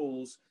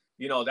schools,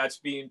 you know, that's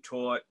being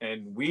taught.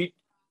 And we,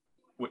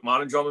 with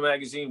Modern Drummer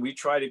Magazine, we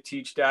try to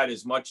teach that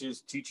as much as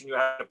teaching you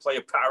how to play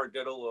a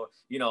paradiddle, or,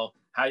 you know,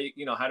 how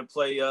to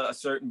play a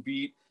certain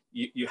beat.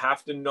 You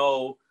have to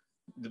know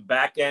the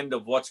back end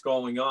of what's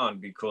going on,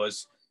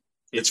 because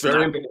it's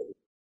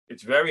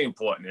very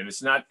important, and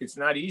it's not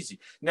easy.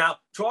 Now,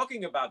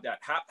 talking about that,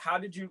 how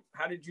did you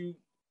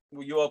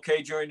were you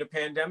okay during the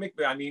pandemic?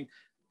 I mean,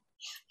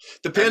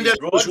 the pandemic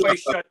Broadway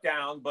shut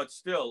down, but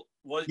still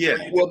was. Yeah,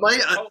 well,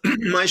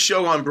 my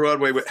show on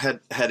Broadway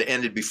had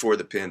ended before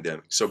the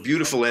pandemic. So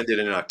Beautiful ended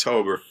in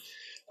October.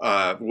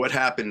 What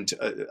happened?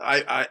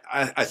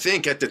 I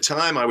think at the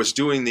time I was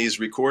doing these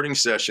recording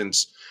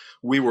sessions,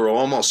 we were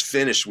almost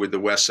finished with the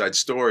West Side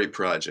Story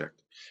project.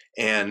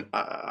 And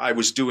I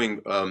was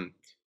doing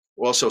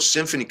also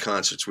symphony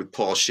concerts with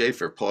Paul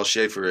Schaefer. Paul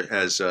Schaefer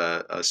has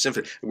a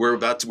symphony. We're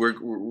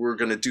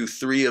going to do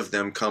 3 of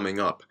them coming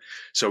up.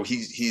 So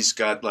he's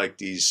got like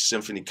these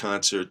symphony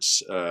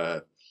concerts,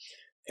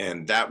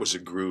 and that was a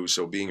groove.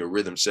 So being a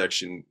rhythm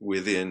section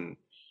within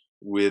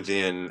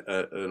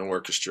an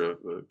orchestra,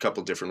 a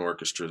couple different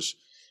orchestras,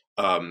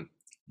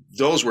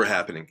 those were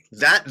happening.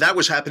 That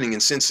was happening in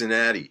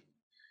Cincinnati.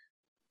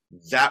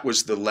 That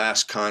was the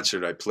last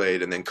concert I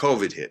played, and then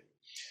COVID hit.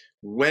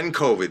 When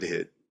COVID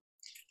hit,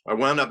 I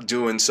wound up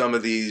doing some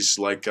of these,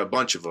 like a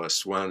bunch of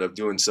us wound up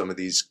doing some of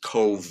these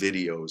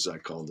co-videos, I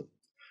called them.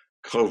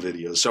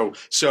 Co-videos.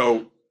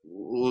 So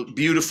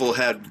Beautiful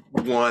had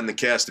one, the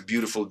cast of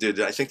Beautiful did,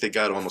 I think they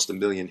got almost 1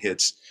 million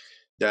hits.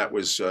 That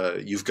was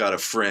You've Got a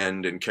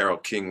Friend, and Carole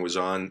King was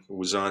on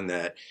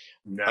that.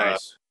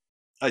 Nice.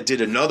 I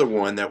did another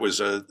one that was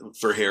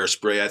for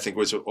Hairspray, I think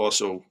was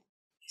also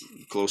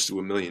close to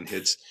 1 million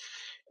hits.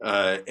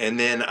 And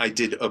then I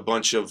did a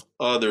bunch of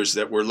others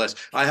that were less.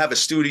 I have a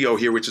studio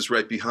here, which is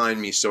right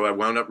behind me. So I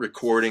wound up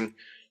recording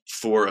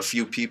for a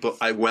few people.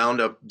 I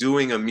wound up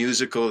doing a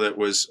musical that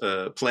was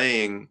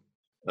playing.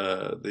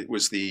 It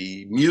was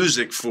the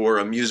music for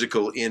a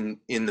musical in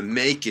the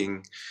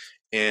making.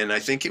 And I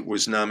think it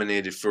was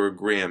nominated for a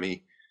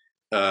Grammy.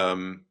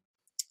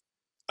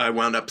 I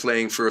wound up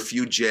playing for a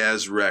few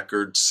jazz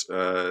records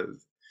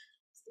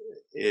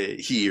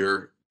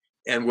here.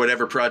 And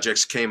whatever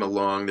projects came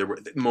along,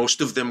 most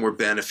of them were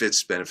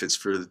benefits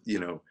for, you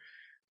know,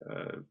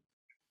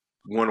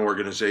 one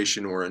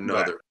organization or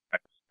another.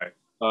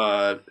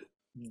 Right.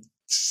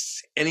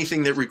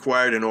 Anything that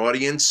required an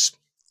audience,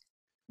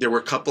 there were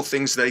a couple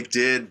things they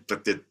did,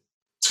 but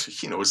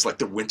you know, it's like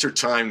the winter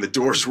time, the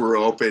doors were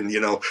open, you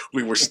know,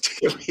 we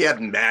had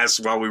masks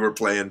while we were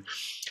playing.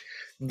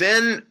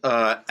 Then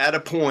at a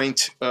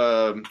point,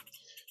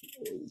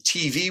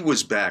 TV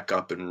was back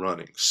up and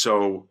running.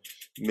 So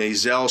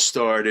Maisel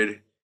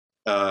started.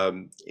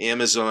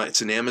 Amazon,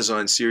 it's an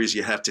Amazon series.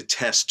 You have to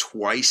test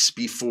twice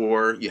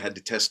before. You had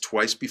to test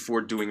twice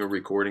before doing a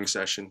recording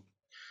session.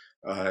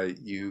 Then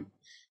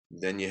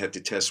you had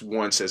to test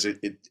once as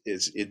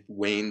it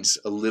wanes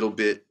a little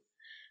bit.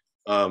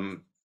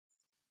 You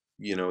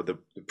know, the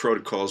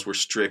protocols were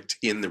strict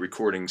in the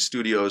recording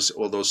studios.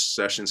 All those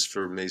sessions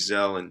for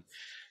Maisel, and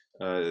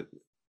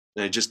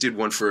I just did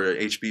one for an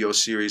HBO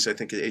series. I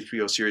think an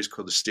HBO series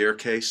called The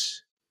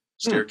Staircase.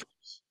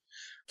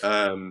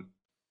 Yeah,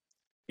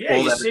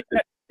 you see,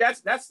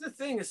 that's the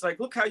thing. It's like,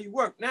 look how you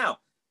work. Now,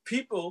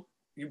 people,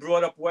 you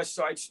brought up West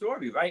Side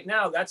Story. Right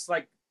now, that's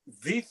like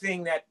the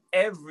thing that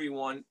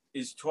everyone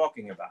is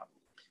talking about.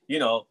 You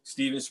know,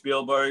 Steven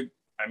Spielberg,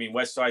 I mean,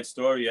 West Side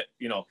Story,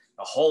 you know,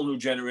 a whole new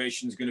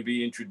generation is going to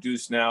be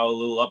introduced now, a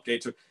little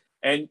update to it.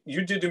 And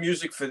you did the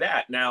music for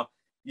that. Now,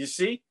 you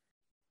see,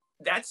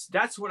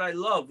 that's what I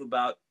love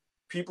about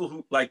people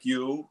who like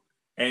you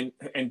and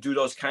do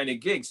those kind of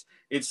gigs.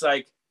 It's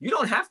like, you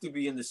don't have to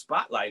be in the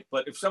spotlight.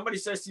 But if somebody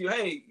says to you,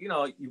 hey, you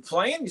know, you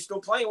playing, you still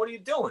playing, what are you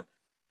doing?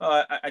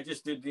 I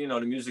just did, you know,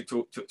 the music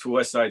to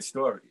West Side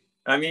Story.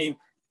 I mean,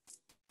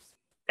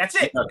 that's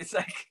it. Yeah. It's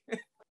like.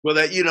 Well,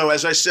 that, you know,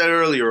 as I said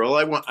earlier,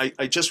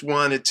 I just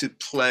wanted to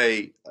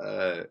play.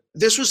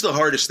 This was the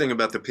hardest thing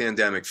about the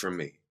pandemic for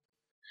me,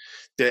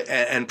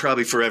 and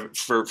probably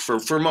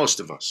for most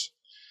of us.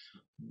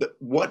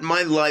 What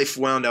my life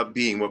wound up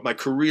being, what my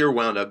career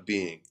wound up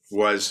being,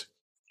 was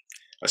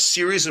a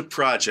series of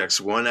projects,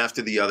 one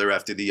after the other,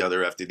 after the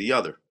other, after the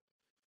other.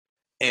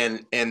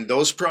 And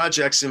those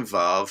projects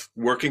involve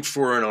working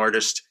for an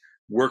artist,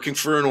 working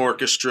for an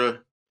orchestra.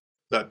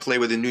 I play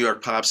with the New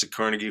York Pops at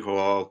Carnegie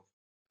Hall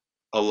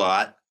a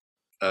lot.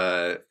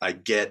 I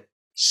get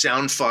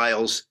sound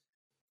files.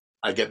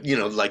 I get, you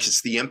know, like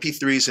it's the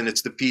MP3s and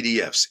it's the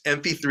PDFs,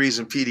 MP3s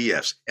and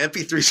PDFs,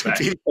 MP3s and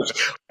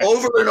PDFs,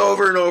 over and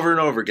over and over and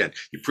over again.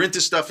 You print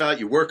this stuff out,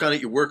 you work on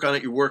it, you work on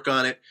it, you work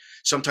on it.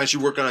 Sometimes you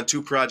work on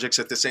 2 projects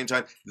at the same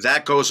time.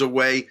 That goes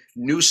away.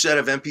 New set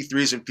of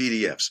MP3s and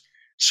PDFs.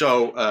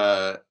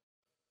 So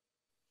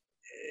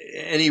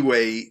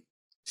anyway.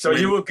 So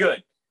you were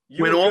good.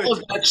 When all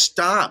of that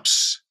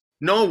stops.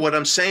 No, what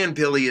I'm saying,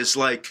 Billy, is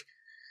like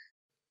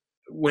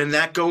when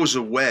that goes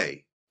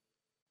away,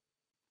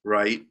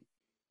 right?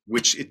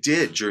 Which it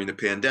did during the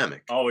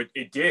pandemic. Oh,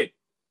 it did.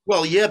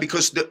 Well, yeah,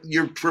 because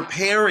you're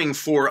preparing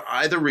for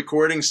either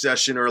recording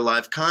session or a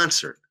live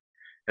concert.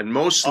 And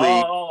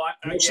mostly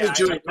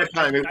during that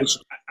time, it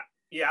was.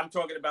 I'm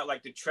talking about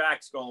like the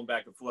tracks going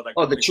back and forth.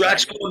 Like the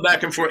tracks going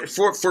back and forth.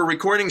 For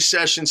recording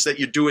sessions that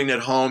you're doing at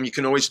home, you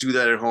can always do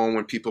that at home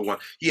when people want.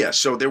 Yeah,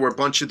 so there were a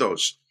bunch of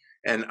those.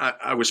 And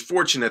I was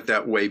fortunate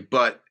that way,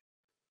 but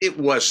it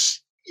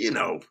was, you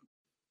know,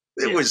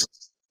 it was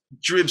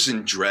dribs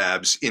and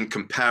drabs in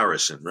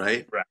comparison,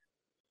 right? Right.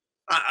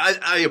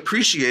 I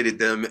appreciated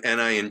them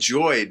and I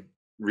enjoyed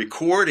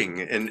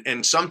recording.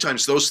 And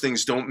sometimes those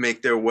things don't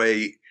make their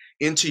way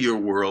into your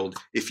world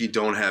if you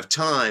don't have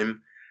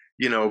time,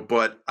 you know,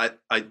 but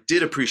I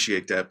did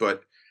appreciate that.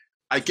 But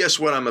I guess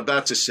what I'm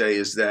about to say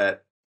is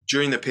that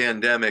during the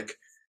pandemic,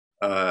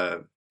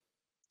 when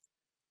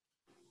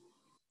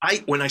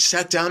I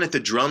sat down at the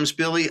drums,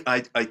 Billy,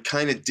 I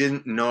kind of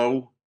didn't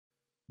know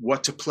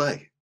what to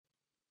play.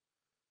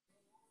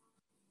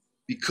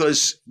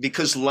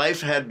 Because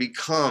life had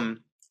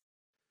become,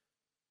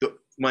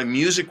 my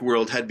music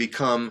world had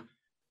become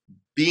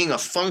being a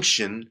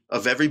function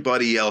of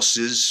everybody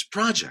else's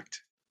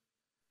project,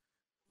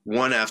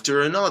 one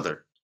after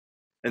another.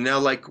 And now,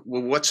 like,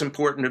 well, what's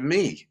important to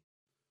me?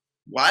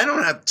 Well, I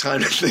don't have time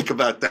to think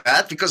about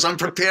that because I'm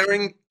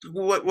preparing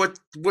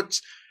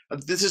what's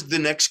this is the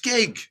next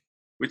gig,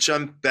 which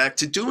I'm back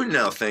to doing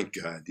now, thank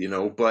God, you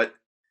know, but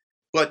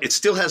it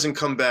still hasn't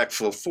come back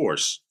full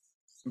force.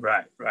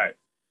 Right.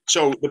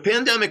 So the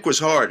pandemic was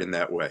hard in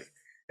that way.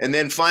 And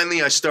then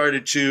finally I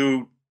started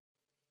to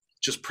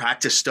just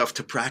practice stuff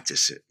to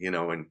practice it, you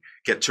know, and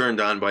get turned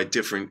on by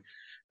different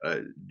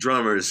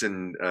drummers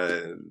and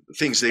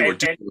things they were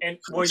doing. And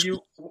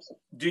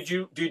did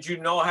you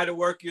know how to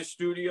work your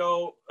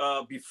studio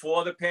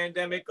before the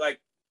pandemic? Like,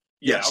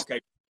 yes.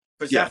 Okay.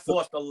 Because that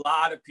forced a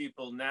lot of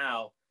people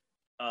now,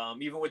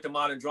 even with the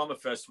Modern Drummer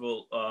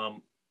Festival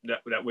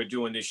that we're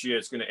doing this year.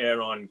 It's going to air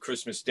on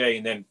Christmas Day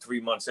and then 3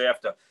 months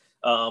after.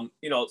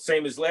 You know,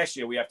 same as last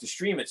year, we have to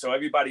stream it. So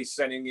everybody's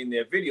sending in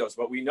their videos.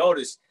 But we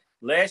noticed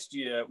last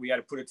year we had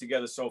to put it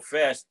together so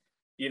fast.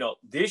 You know,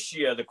 this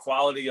year, the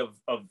quality of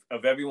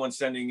everyone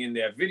sending in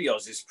their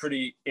videos is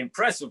pretty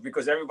impressive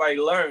because everybody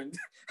learned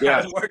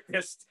how to work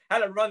how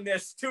to run their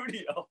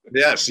studio.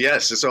 Yes.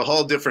 It's a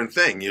whole different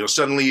thing. You know,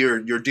 suddenly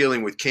you're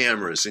dealing with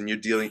cameras and you're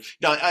dealing.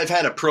 Now, I've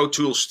had a Pro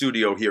Tools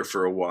studio here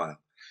for a while.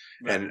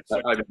 Right. And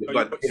you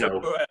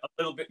know, a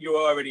little bit, you were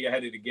already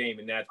ahead of the game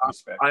in that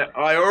respect.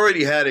 I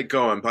already had it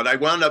going, but I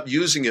wound up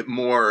using it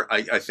more,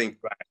 I think,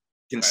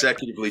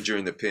 consecutively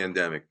during the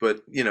pandemic.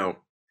 But, you know,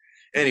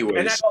 anyways.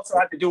 And that also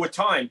had to do with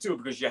time, too,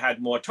 because you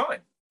had more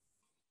time.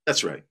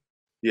 That's right.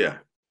 Yeah.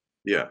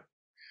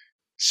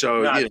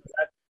 So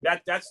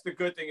that's the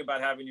good thing about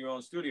having your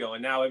own studio.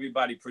 And now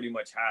everybody pretty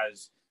much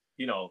has,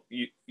 you know,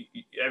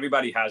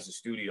 everybody has a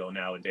studio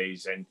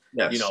nowadays. And,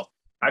 you know,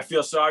 I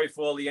feel sorry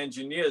for all the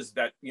engineers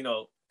that, you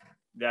know,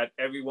 that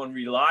everyone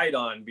relied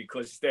on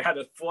because they had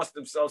to force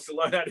themselves to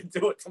learn how to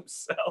do it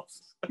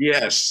themselves.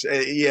 Yes.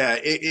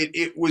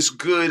 It was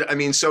good. I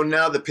mean, so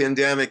now that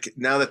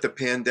the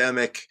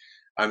pandemic,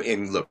 I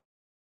mean, look,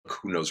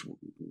 who knows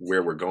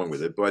where we're going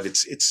with it, but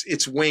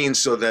it's waned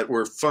so that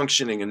we're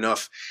functioning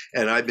enough.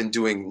 And I've been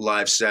doing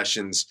live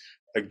sessions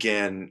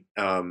again,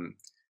 and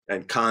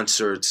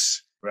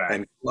concerts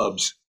and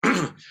clubs.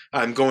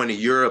 I'm going to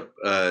Europe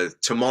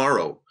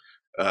tomorrow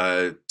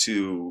to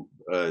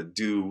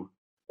do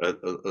a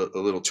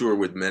little tour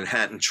with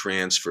Manhattan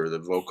Transfer, the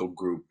vocal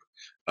group.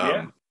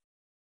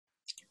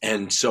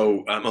 And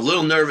so I'm a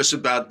little nervous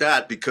about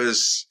that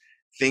because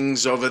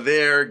things over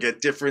there get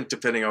different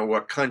depending on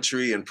what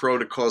country and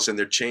protocols, and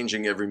they're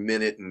changing every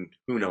minute and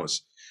who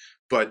knows.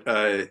 But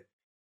Well,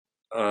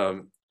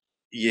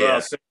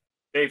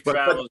 Safe But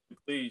travels,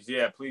 please.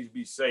 Yeah, please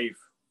be safe.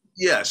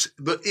 yes,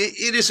 but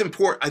it is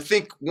important. I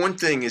think one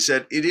thing is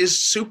that it is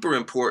super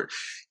important.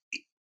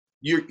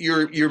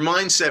 Your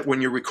mindset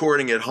when you're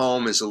recording at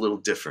home is a little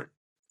different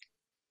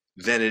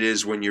than it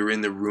is when you're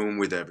in the room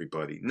with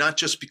everybody. Not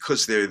just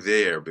because they're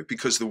there, but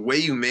because the way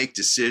you make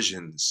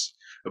decisions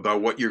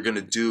about what you're going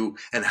to do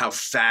and how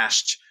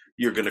fast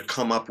you're going to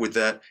come up with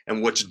that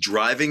and what's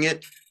driving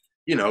it.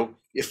 You know,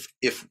 if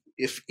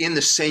in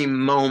the same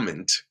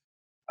moment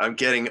I'm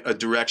getting a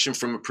direction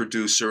from a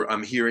producer,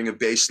 I'm hearing a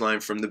bass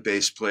line from the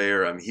bass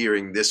player, I'm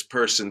hearing this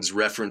person's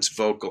reference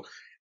vocal,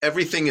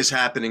 everything is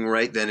happening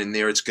right then and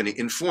there. It's going to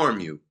inform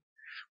you.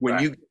 When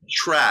you get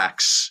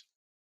tracks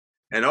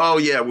and, oh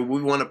yeah, well,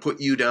 we want to put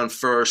you down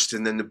first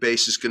and then the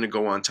bass is going to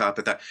go on top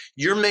of that.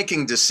 You're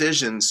making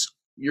decisions.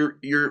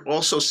 You're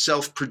also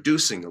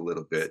self-producing a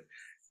little bit,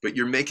 but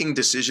you're making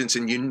decisions,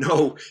 and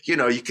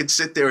you could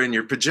sit there in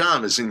your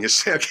pajamas and you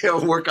say, okay,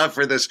 I'll work out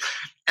for this.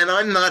 And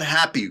I'm not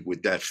happy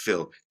with that,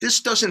 Phil. This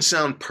doesn't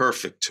sound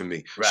perfect to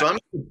me. Right. So I'm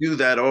going to do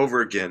that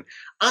over again.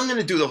 I'm going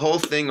to do the whole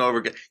thing over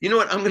again. You know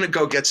what? I'm going to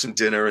go get some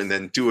dinner and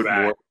then do it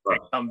more.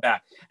 Come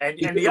back. And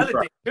the other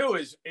thing too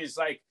is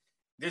like,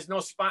 there's no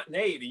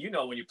spontaneity. You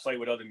know, when you play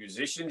with other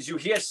musicians, you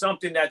hear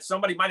something that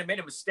somebody might have made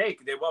a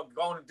mistake. They were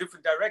going in a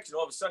different direction.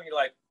 All of a sudden you're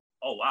like,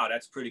 oh, wow,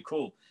 that's pretty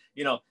cool.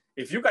 You know,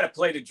 if you got to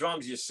play the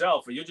drums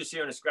yourself or you're just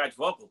hearing a scratch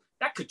vocal,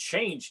 that could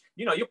change.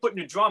 You know, you're putting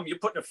a drum, you're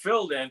putting a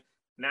fill in.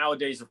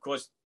 Nowadays, of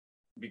course,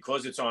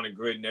 because it's on a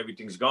grid and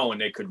everything's going,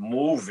 they could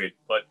move it,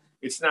 but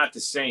it's not the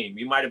same.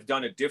 You might have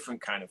done a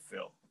different kind of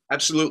fill.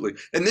 Absolutely.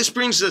 And this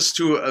brings us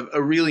to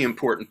a really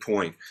important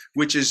point,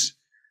 which is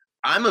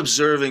I'm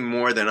observing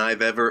more than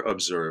I've ever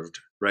observed,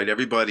 right?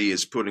 Everybody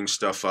is putting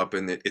stuff up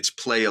and it's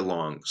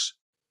play-alongs.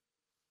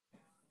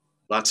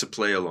 Lots of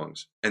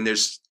play-alongs. And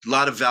there's a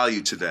lot of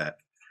value to that.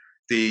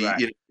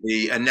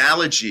 The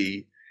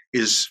analogy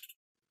is,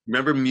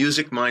 remember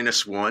Music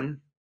Minus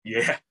One?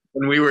 Yeah.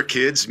 When we were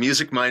kids,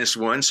 Music Minus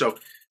One. So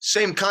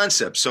same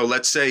concept. So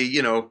let's say,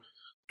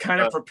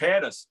 kind of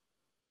prepared us.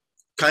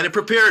 Kind of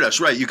prepared us,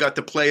 right? You got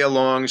the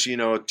play-alongs,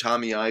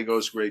 Tommy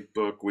Igoe's great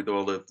book with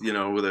all the,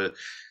 with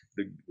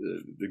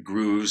the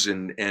grooves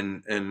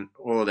and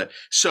all of that.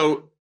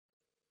 So,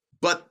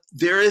 but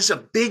there is a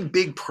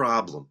big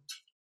problem,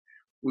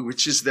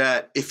 which is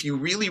that if you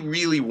really,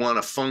 really want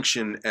to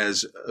function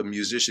as a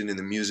musician in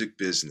the music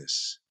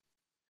business,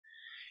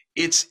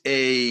 it's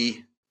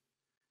a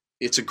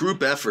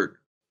group effort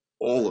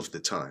all of the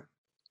time.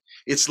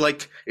 It's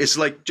like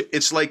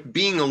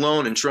being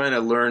alone and trying to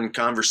learn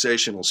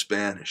conversational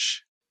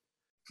Spanish.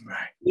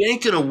 Right. It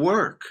ain't gonna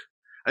work.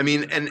 I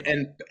mean,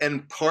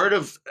 and part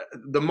of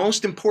the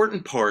most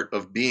important part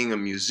of being a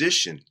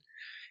musician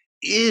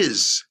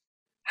is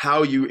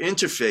how you're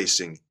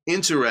interfacing,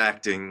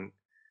 interacting,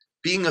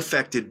 being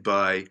affected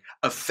by,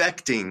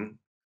 affecting,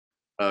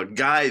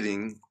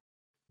 guiding,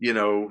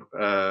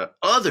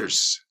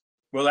 others.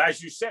 Well,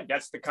 as you said,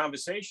 that's the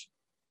conversation.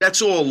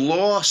 That's all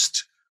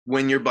lost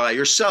when you're by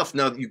yourself.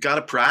 Now you got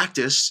to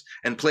practice,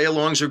 and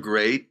play-alongs are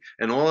great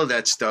and all of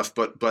that stuff.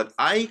 But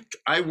I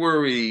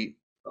worry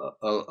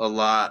a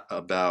lot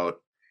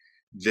about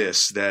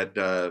this,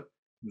 that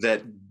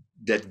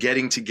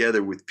getting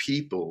together with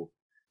people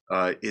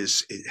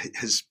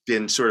has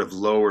been sort of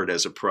lowered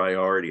as a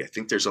priority. I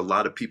think there's a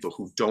lot of people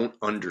who don't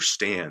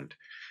understand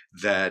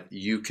that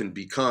you can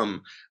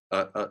become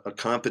a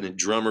competent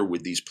drummer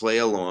with these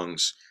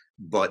play-alongs,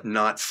 but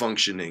not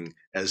functioning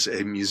as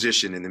a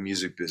musician in the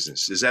music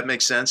business. Does that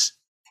make sense?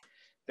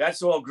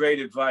 That's all great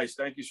advice.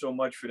 Thank you so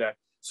much for that.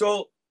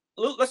 So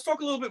let's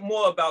talk a little bit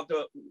more about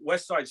the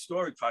West Side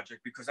Story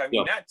project, because I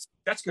mean,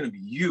 that's going to be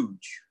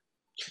huge.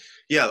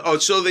 Yeah. Oh,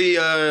 so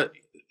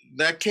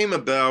that came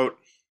about.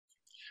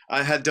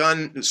 I had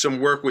done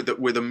some work with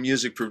a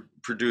music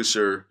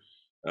producer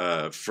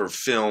for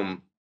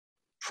film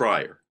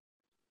prior,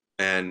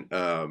 and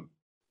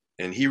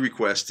he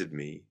requested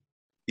me.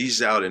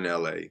 He's out in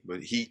LA,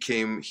 but he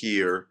came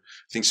here.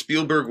 I think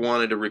Spielberg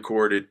wanted to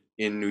record it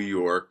in New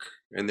York,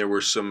 and there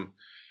were some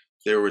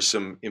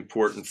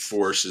important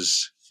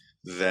forces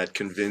that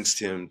convinced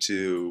him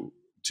to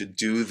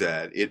do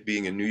that. It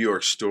being a New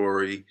York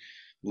story,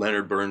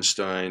 Leonard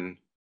Bernstein,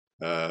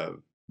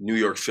 New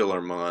York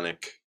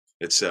Philharmonic,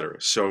 etc.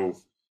 So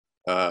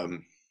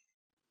when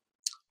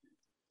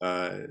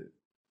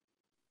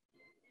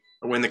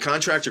the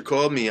contractor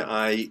called me,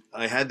 I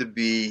had to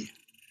be.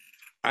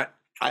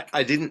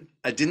 I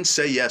didn't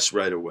say yes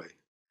right away.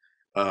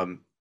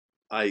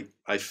 I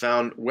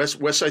found West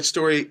Side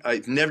Story.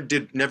 I never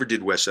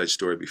did West Side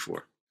Story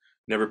before,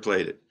 never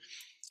played it,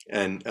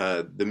 and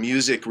the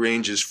music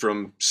ranges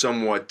from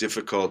somewhat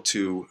difficult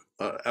to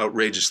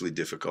outrageously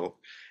difficult,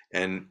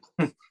 and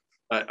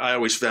I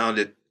always found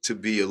it to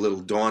be a little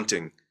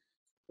daunting,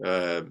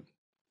 and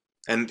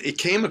it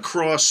came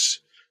across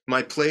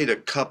my plate a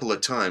couple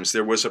of times.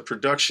 There was a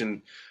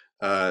production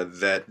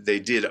that they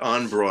did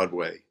on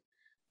Broadway.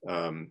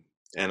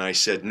 And I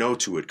said no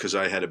to it because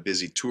I had a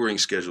busy touring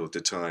schedule at the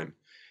time.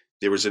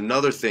 There was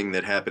another thing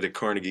that happened at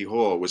Carnegie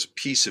Hall, was a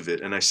piece of it,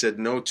 and I said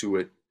no to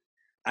it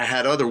I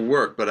had other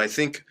work, but I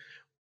think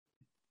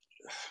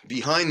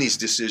behind these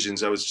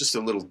decisions, I was just a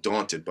little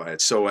daunted by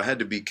it. So I had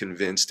to be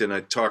convinced, and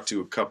I talked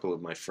to a couple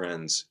of my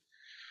friends,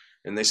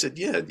 and they said,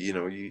 yeah,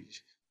 you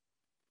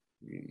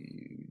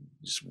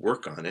just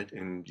work on it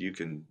and you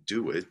can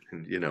do it.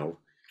 And,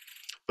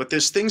 but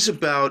there's things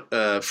about,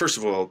 first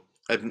of all,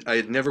 I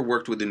had never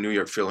worked with the New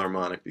York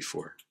Philharmonic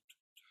before.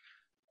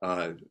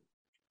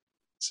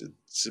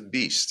 It's a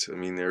beast. I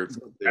mean,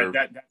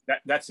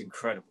 that's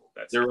incredible.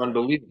 They're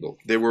unbelievable.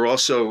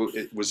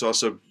 It was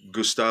also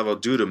Gustavo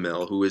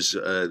Dudamel, who is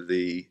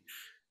the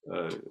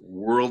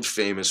world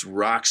famous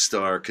rock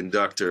star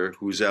conductor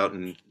who's out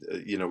in,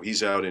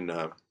 he's out in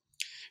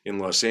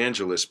Los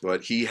Angeles,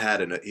 but he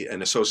had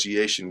an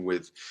association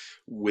with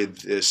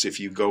this. If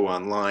you go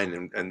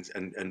online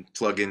and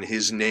plug in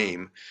his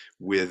name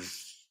with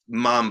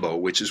Mambo,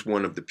 which is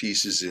one of the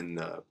pieces in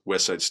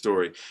West Side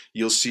Story,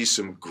 you'll see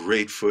some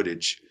great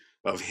footage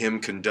of him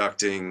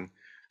conducting,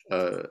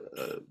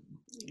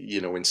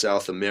 in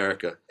South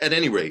America. At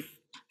any rate,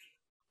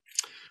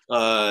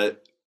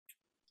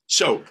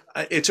 so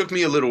it took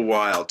me a little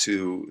while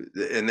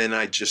and then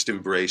I just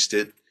embraced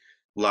it,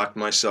 locked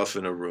myself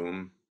in a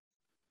room,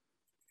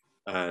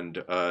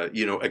 and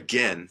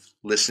again,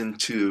 listened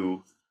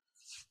to,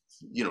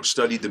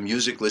 studied the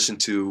music,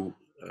 listened to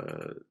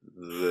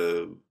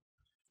the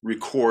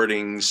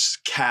recordings,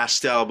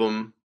 cast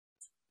album,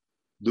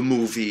 the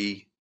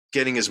movie,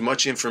 getting as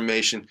much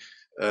information,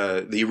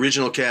 the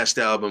original cast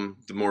album,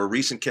 the more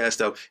recent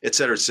cast album, et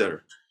cetera, et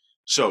cetera.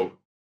 So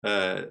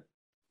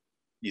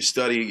you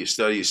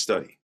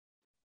study.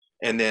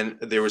 And then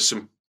there was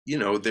some,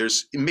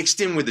 there's mixed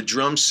in with the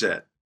drum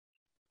set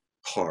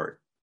part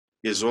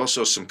is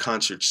also some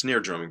concert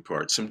snare drumming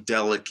part, some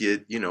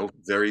delicate,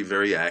 very,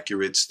 very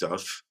accurate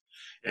stuff,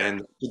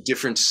 and a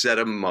different set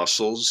of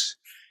muscles.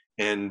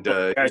 And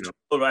right, a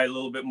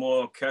little bit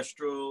more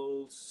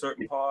orchestral,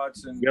 certain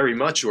parts, and very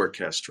much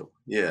orchestral.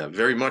 Yeah,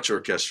 very much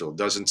orchestral.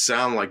 Doesn't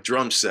sound like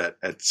drum set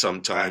at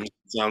some times.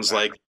 It sounds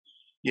like,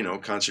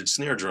 concert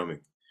snare drumming.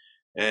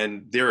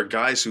 And there are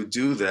guys who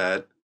do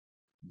that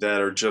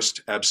are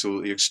just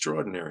absolutely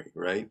extraordinary,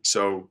 right?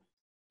 So,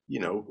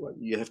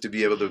 you have to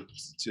be able to.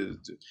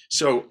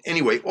 So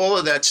anyway, all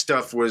of that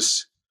stuff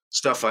was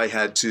stuff I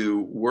had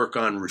to work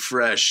on,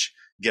 refresh,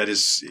 get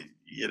his,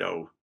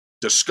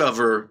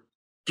 discover.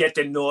 Get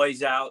the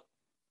noise out.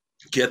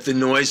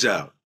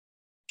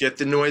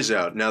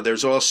 Now,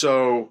 there's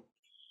also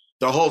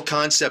the whole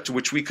concept,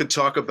 which we could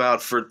talk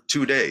about for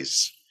 2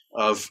 days,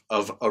 of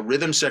a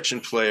rhythm section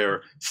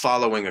player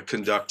following a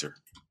conductor.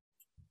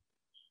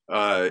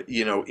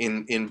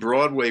 In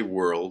Broadway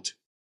world,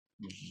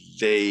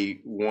 they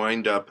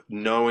wind up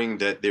knowing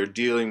that they're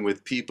dealing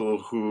with people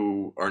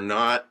who are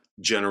not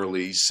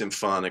generally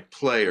symphonic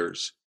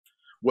players.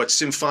 What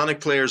symphonic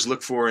players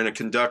look for in a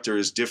conductor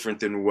is different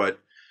than what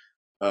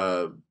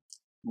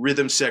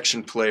rhythm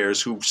section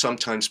players who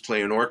sometimes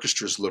play in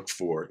orchestras look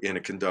for in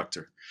a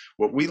conductor.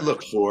 What we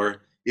look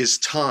for is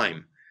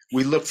time.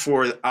 We look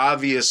for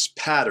obvious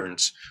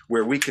patterns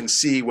where we can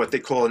see what they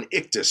call an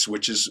ictus,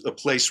 which is a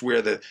place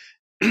where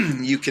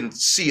you can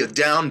see a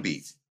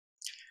downbeat,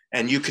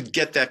 and you could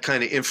get that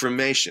kind of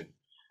information.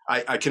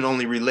 I can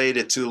only relate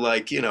it to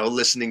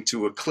listening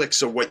to a click.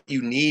 So what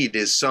you need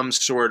is some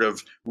sort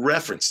of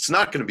reference. It's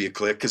not going to be a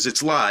click because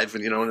it's live,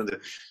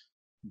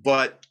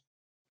 but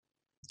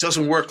it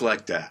doesn't work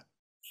like that.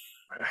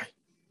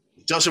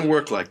 It doesn't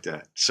work like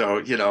that.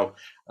 So,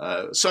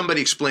 somebody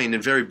explained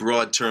in very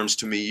broad terms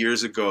to me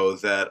years ago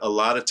that a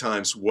lot of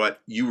times what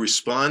you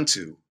respond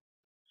to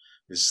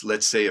is,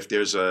 let's say if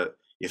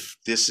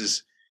this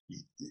is,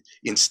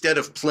 instead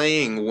of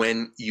playing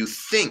when you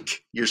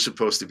think you're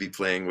supposed to be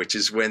playing, which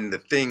is when the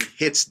thing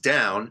hits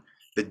down,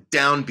 the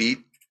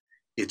downbeat,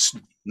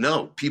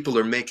 people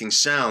are making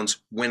sounds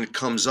when it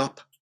comes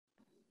up.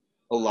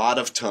 A lot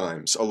of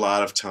times,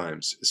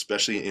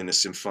 especially in a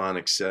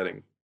symphonic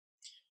setting,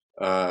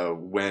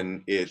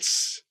 when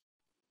it's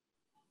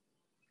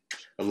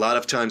a lot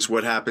of times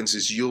what happens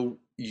is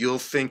you'll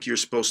think you're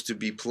supposed to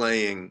be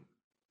playing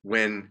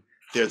when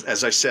there's,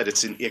 as I said,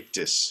 it's an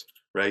ictus,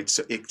 right?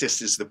 So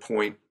ictus is the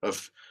point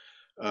of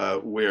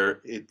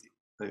where it,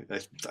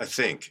 I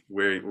think,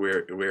 where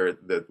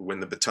when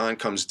the baton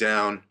comes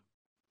down,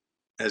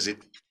 as it,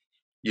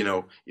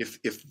 if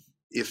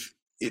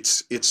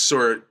it's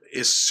sort of,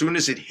 as soon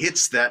as it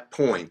hits that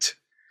point,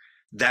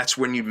 that's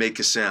when you make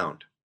a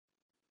sound.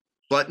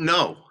 But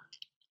no,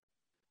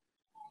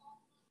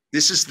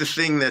 this is the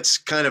thing that's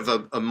kind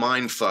of a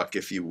mind fuck,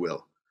 if you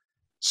will.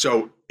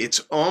 So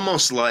it's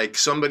almost like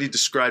somebody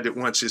described it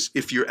once as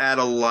if you're at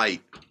a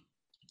light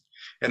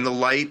and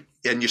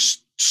you're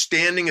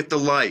standing at the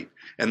light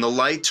and the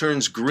light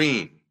turns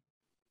green.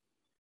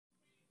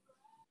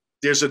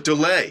 There's a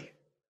delay.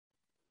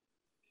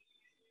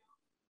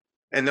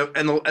 And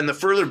the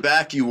further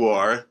back you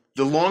are,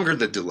 the longer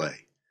the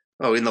delay.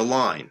 Oh, in the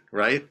line,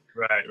 right?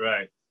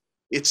 Right.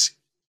 It's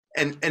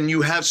and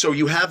you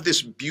have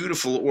this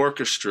beautiful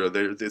orchestra,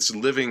 this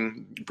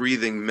living,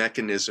 breathing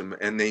mechanism,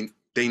 and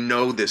they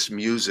know this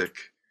music,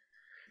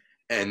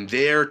 and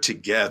they're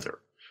together.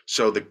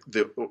 So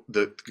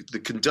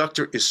the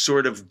conductor is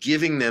sort of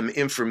giving them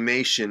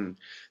information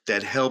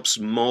that helps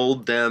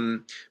mold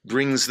them,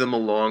 brings them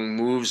along,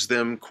 moves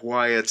them,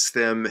 quiets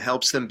them,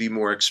 helps them be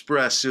more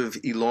expressive,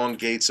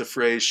 elongates a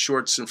phrase,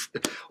 shorts, and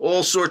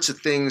all sorts of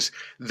things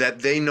that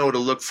they know to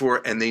look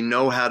for, and they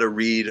know how to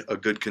read a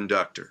good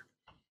conductor.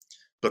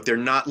 But they're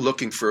not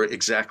looking for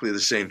exactly the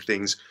same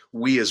things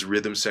we as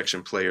rhythm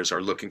section players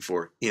are looking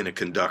for in a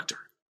conductor.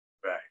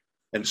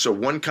 And so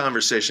one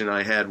conversation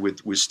I had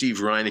with Steve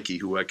Reinecke,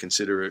 who I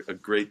consider a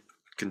great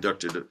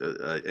conductor,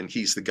 and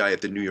he's the guy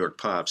at the New York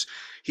Pops.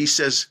 He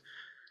says,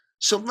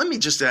 so let me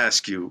just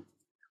ask you,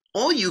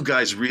 all you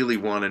guys really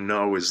want to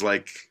know is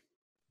like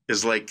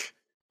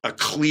a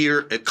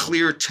clear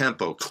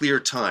tempo, clear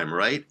time,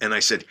 right? And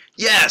I said,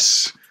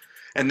 yes.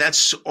 And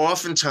that's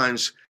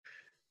oftentimes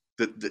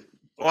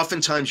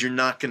oftentimes you're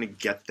not going to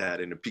get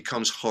that, and it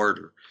becomes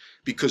harder.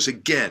 Because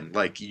again,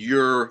 like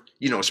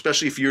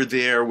especially if you're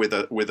there with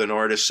an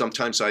artist,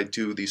 sometimes I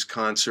do these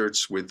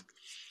concerts with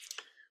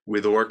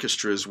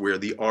orchestras where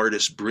the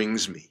artist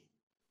brings me,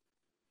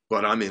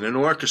 but I'm in an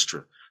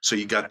orchestra. So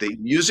you got the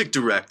music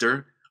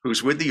director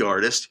who's with the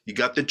artist, you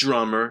got the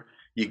drummer,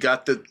 you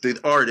got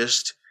the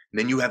artist, and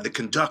then you have the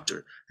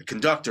conductor. The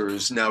conductor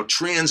is now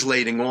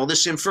translating all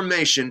this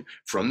information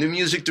from the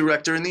music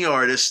director and the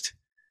artist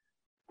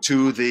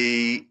to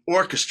the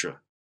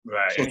orchestra.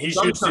 Right, So and he's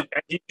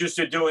used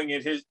to doing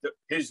it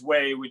his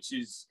way, which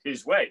is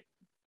his way.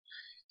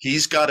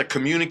 He's got to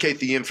communicate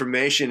the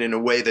information in a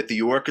way that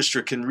the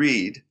orchestra can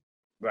read.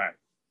 Right.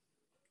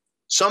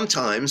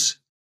 Sometimes,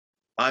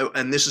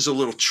 and this is a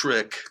little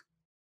trick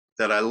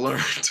that I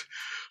learned.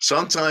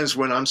 Sometimes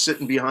when I'm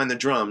sitting behind the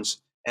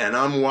drums and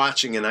I'm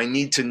watching and I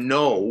need to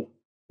know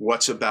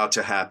what's about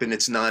to happen,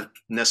 it's not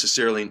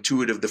necessarily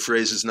intuitive. The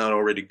phrase is not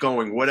already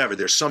going, whatever.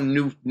 There's some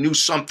new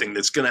something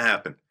that's going to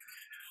happen.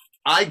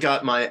 I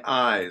got my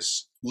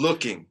eyes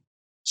looking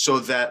so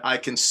that I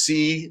can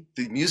see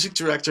the music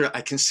director,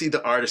 I can see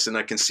the artist, and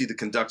I can see the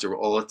conductor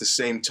all at the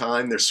same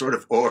time. They're sort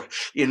of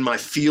in my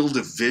field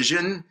of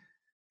vision,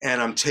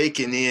 and I'm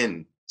taking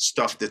in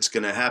stuff that's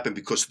going to happen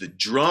because the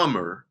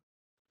drummer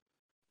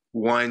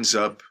winds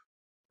up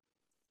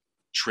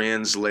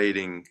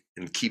translating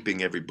and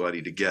keeping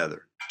everybody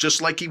together,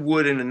 just like he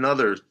would in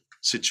another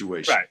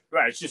situation.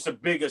 Right. It's just a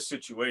bigger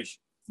situation.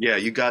 Yeah,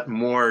 you got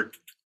more.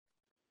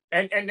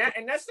 And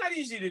that's not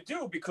easy to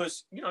do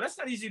because that's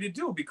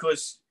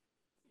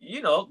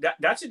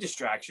a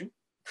distraction.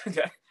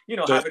 Having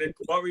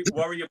to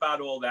worry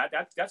about all that.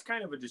 That's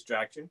kind of a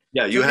distraction.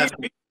 Yeah, you have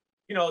to.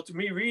 To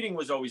me, reading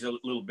was always a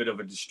little bit of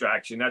a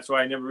distraction. That's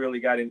why I never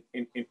really got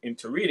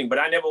into reading. But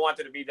I never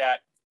wanted to be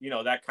that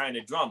kind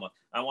of drummer.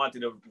 I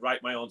wanted to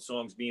write my own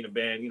songs, be in a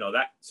band.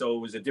 So it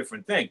was a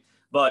different thing.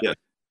 But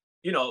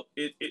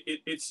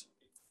it's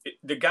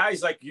the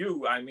guys like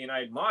you. I mean,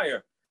 I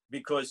admire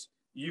because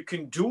you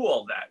can do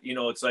all that,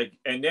 it's like,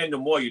 and then the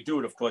more you do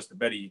it, of course, the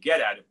better you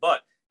get at it.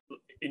 But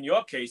in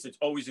your case, it's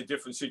always a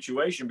different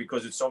situation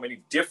because it's so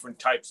many different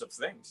types of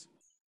things.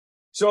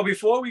 So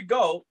before we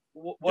go,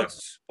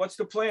 what's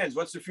the plans?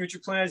 What's the future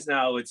plans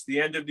now? It's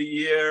the end of the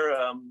year.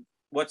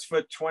 What's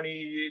for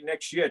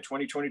next year,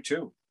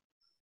 2022?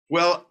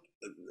 Well,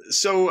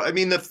 so, I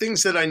mean, the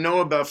things that I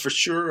know about for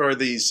sure are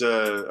these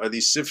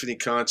symphony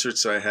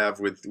concerts I have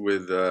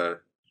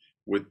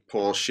with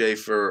Paul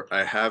Schaefer.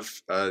 I have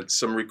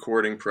some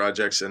recording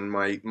projects, and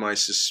my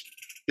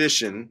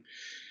suspicion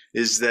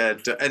is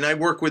that, and I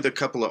work with a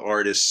couple of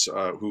artists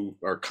who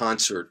are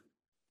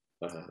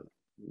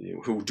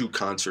who do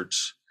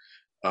concerts,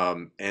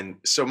 and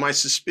so my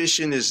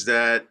suspicion is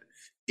that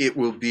it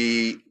will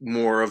be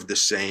more of the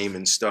same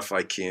and stuff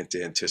I can't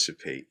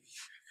anticipate.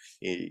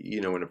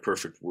 In a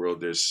perfect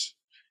world,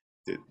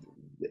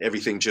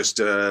 everything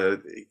just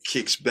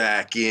kicks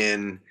back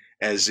in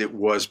as it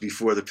was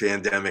before the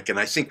pandemic. And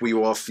I think we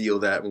all feel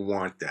that and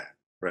want that,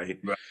 right?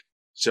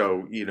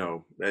 So,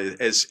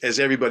 as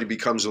everybody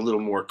becomes a little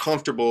more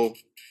comfortable,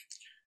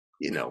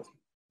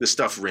 the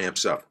stuff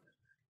ramps up.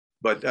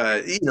 But,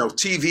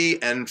 TV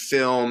and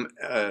film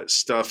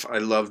stuff I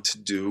love to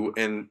do,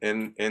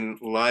 and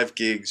live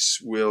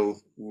gigs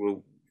will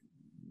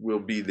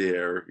be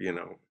there,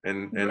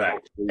 and right.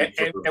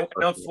 And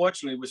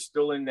unfortunately, we're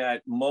still in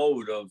that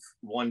mode of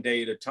one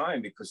day at a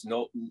time because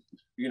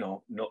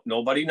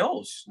nobody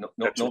knows.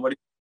 Nobody.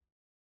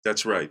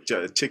 That's right.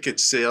 Ticket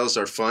sales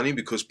are funny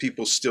because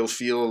people still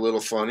feel a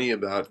little funny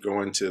about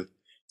going to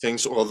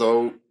things,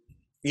 although,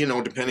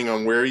 depending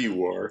on where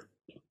you are,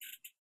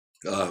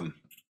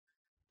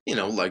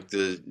 like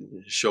the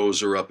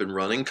shows are up and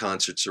running,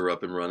 concerts are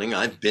up and running.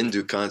 I've been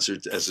to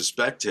concerts as a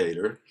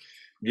spectator.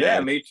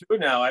 Yeah, me too.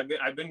 Now I've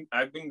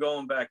been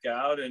going back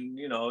out, and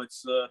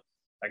it's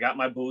I got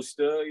my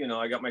booster.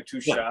 I got my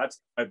 2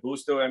 shots, my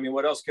booster. I mean,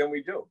 what else can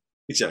we do?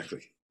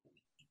 Exactly.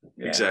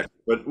 Yeah. Exactly.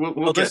 But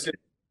we'll get listen,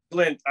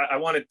 Clint. I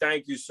want to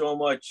thank you so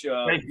much.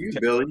 Thank you,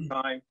 Billy.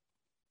 Time.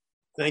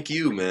 Thank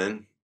you,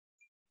 man.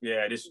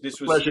 Yeah, this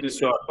was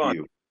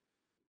fun.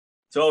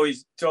 It's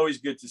always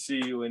good to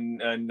see you,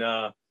 and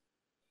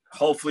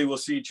hopefully we'll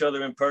see each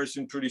other in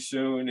person pretty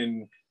soon.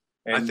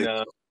 And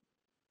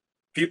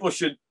people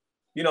should,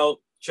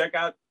 check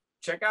out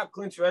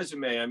Clint's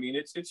resume. I mean,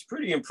 it's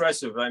pretty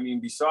impressive. I mean,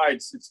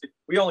 besides,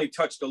 we only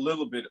touched a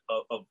little bit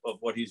of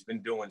what he's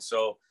been doing.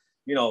 So,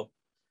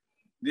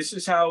 this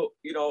is how,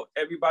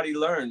 everybody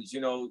learns.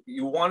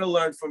 You want to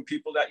learn from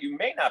people that you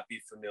may not be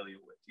familiar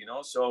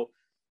with, so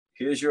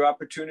here's your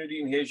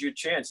opportunity and here's your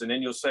chance. And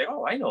then you'll say,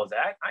 oh, I know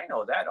that.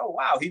 Oh,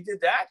 wow, he did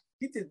that.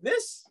 He did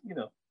this.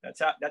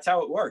 That's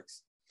how it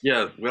works.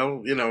 Yeah.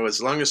 Well,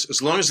 as long as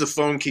the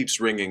phone keeps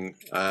ringing,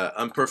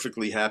 I'm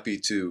perfectly happy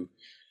to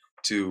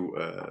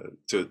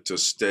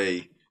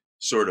stay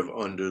sort of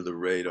under the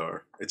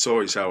radar. It's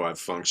always how I've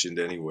functioned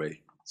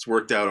anyway. It's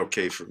worked out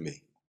okay for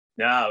me.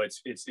 No,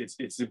 it's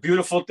a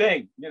beautiful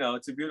thing.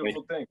 It's a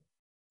beautiful thing.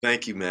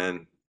 Thank you,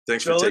 man.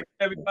 Thanks so for taking.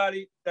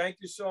 Everybody, thank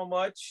you so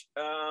much.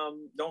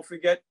 Don't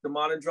forget, the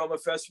Modern Drummer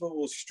Festival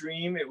will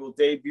stream. It will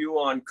debut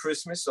on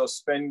Christmas. So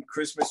spend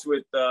Christmas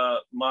with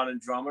Modern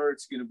Drummer.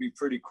 It's going to be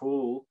pretty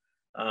cool.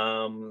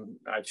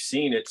 I've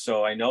seen it,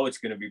 so I know it's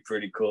going to be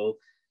pretty cool.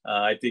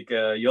 I think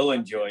you'll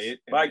enjoy it.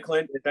 Bye,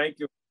 Clint. Thank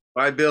you.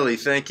 Bye, Billy.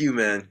 Thank you,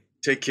 man.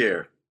 Take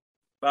care.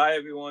 Bye,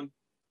 everyone.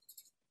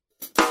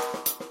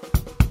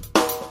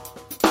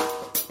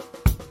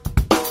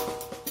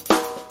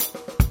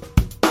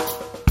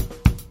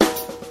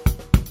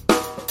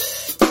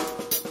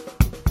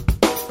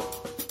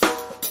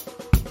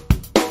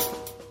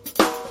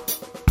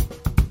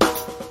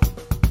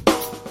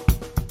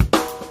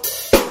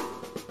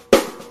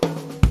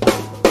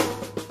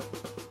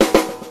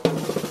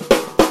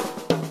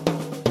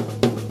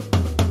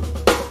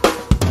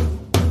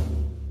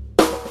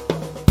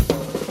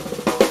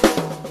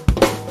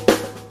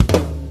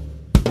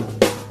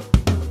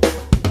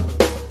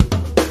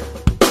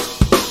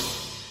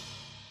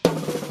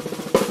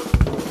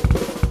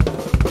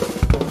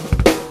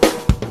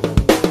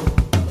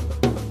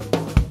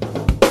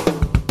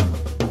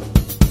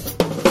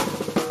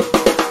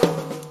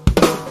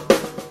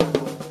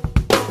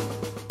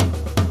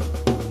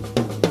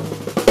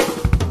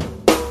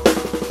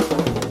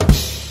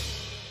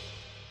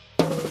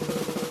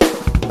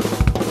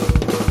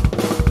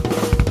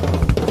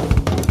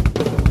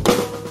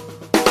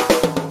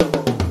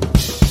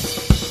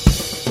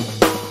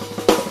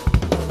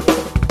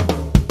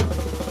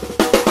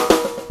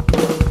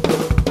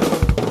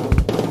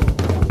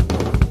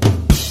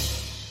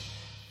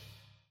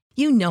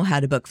 You know how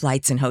to book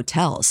flights and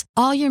hotels.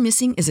 All you're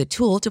missing is a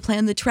tool to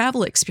plan the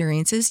travel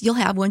experiences you'll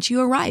have once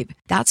you arrive.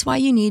 That's why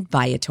you need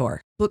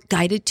Viator. Book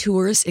guided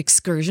tours,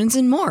 excursions,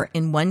 and more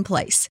in one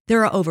place.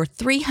 There are over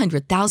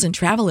 300,000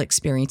 travel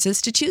experiences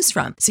to choose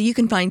from, so you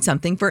can find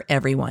something for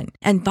everyone.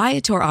 And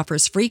Viator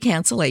offers free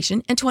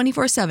cancellation and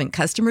 24/7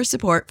 customer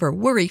support for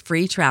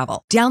worry-free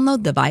travel.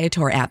 Download the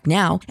Viator app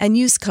now and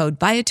use code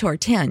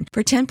Viator10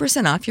 for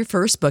 10% off your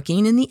first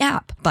booking in the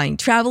app. Find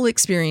travel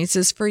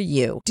experiences for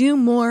you. Do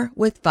more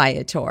with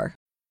Viator.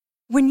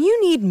 When you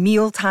need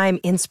mealtime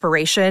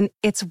inspiration,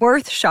 it's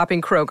worth shopping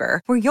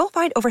Kroger, where you'll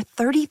find over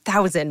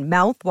 30,000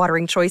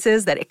 mouth-watering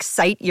choices that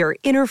excite your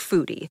inner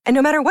foodie. And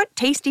no matter what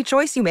tasty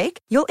choice you make,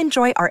 you'll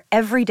enjoy our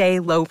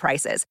everyday low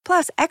prices,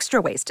 plus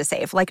extra ways to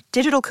save, like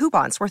digital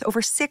coupons worth over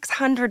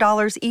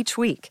 $600 each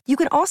week. You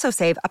can also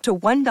save up to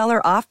 $1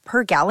 off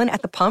per gallon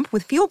at the pump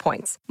with fuel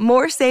points.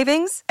 More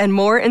savings and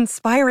more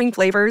inspiring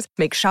flavors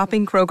make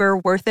shopping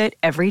Kroger worth it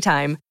every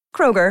time.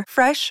 Kroger,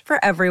 fresh for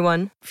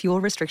everyone.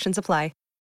 Fuel restrictions apply.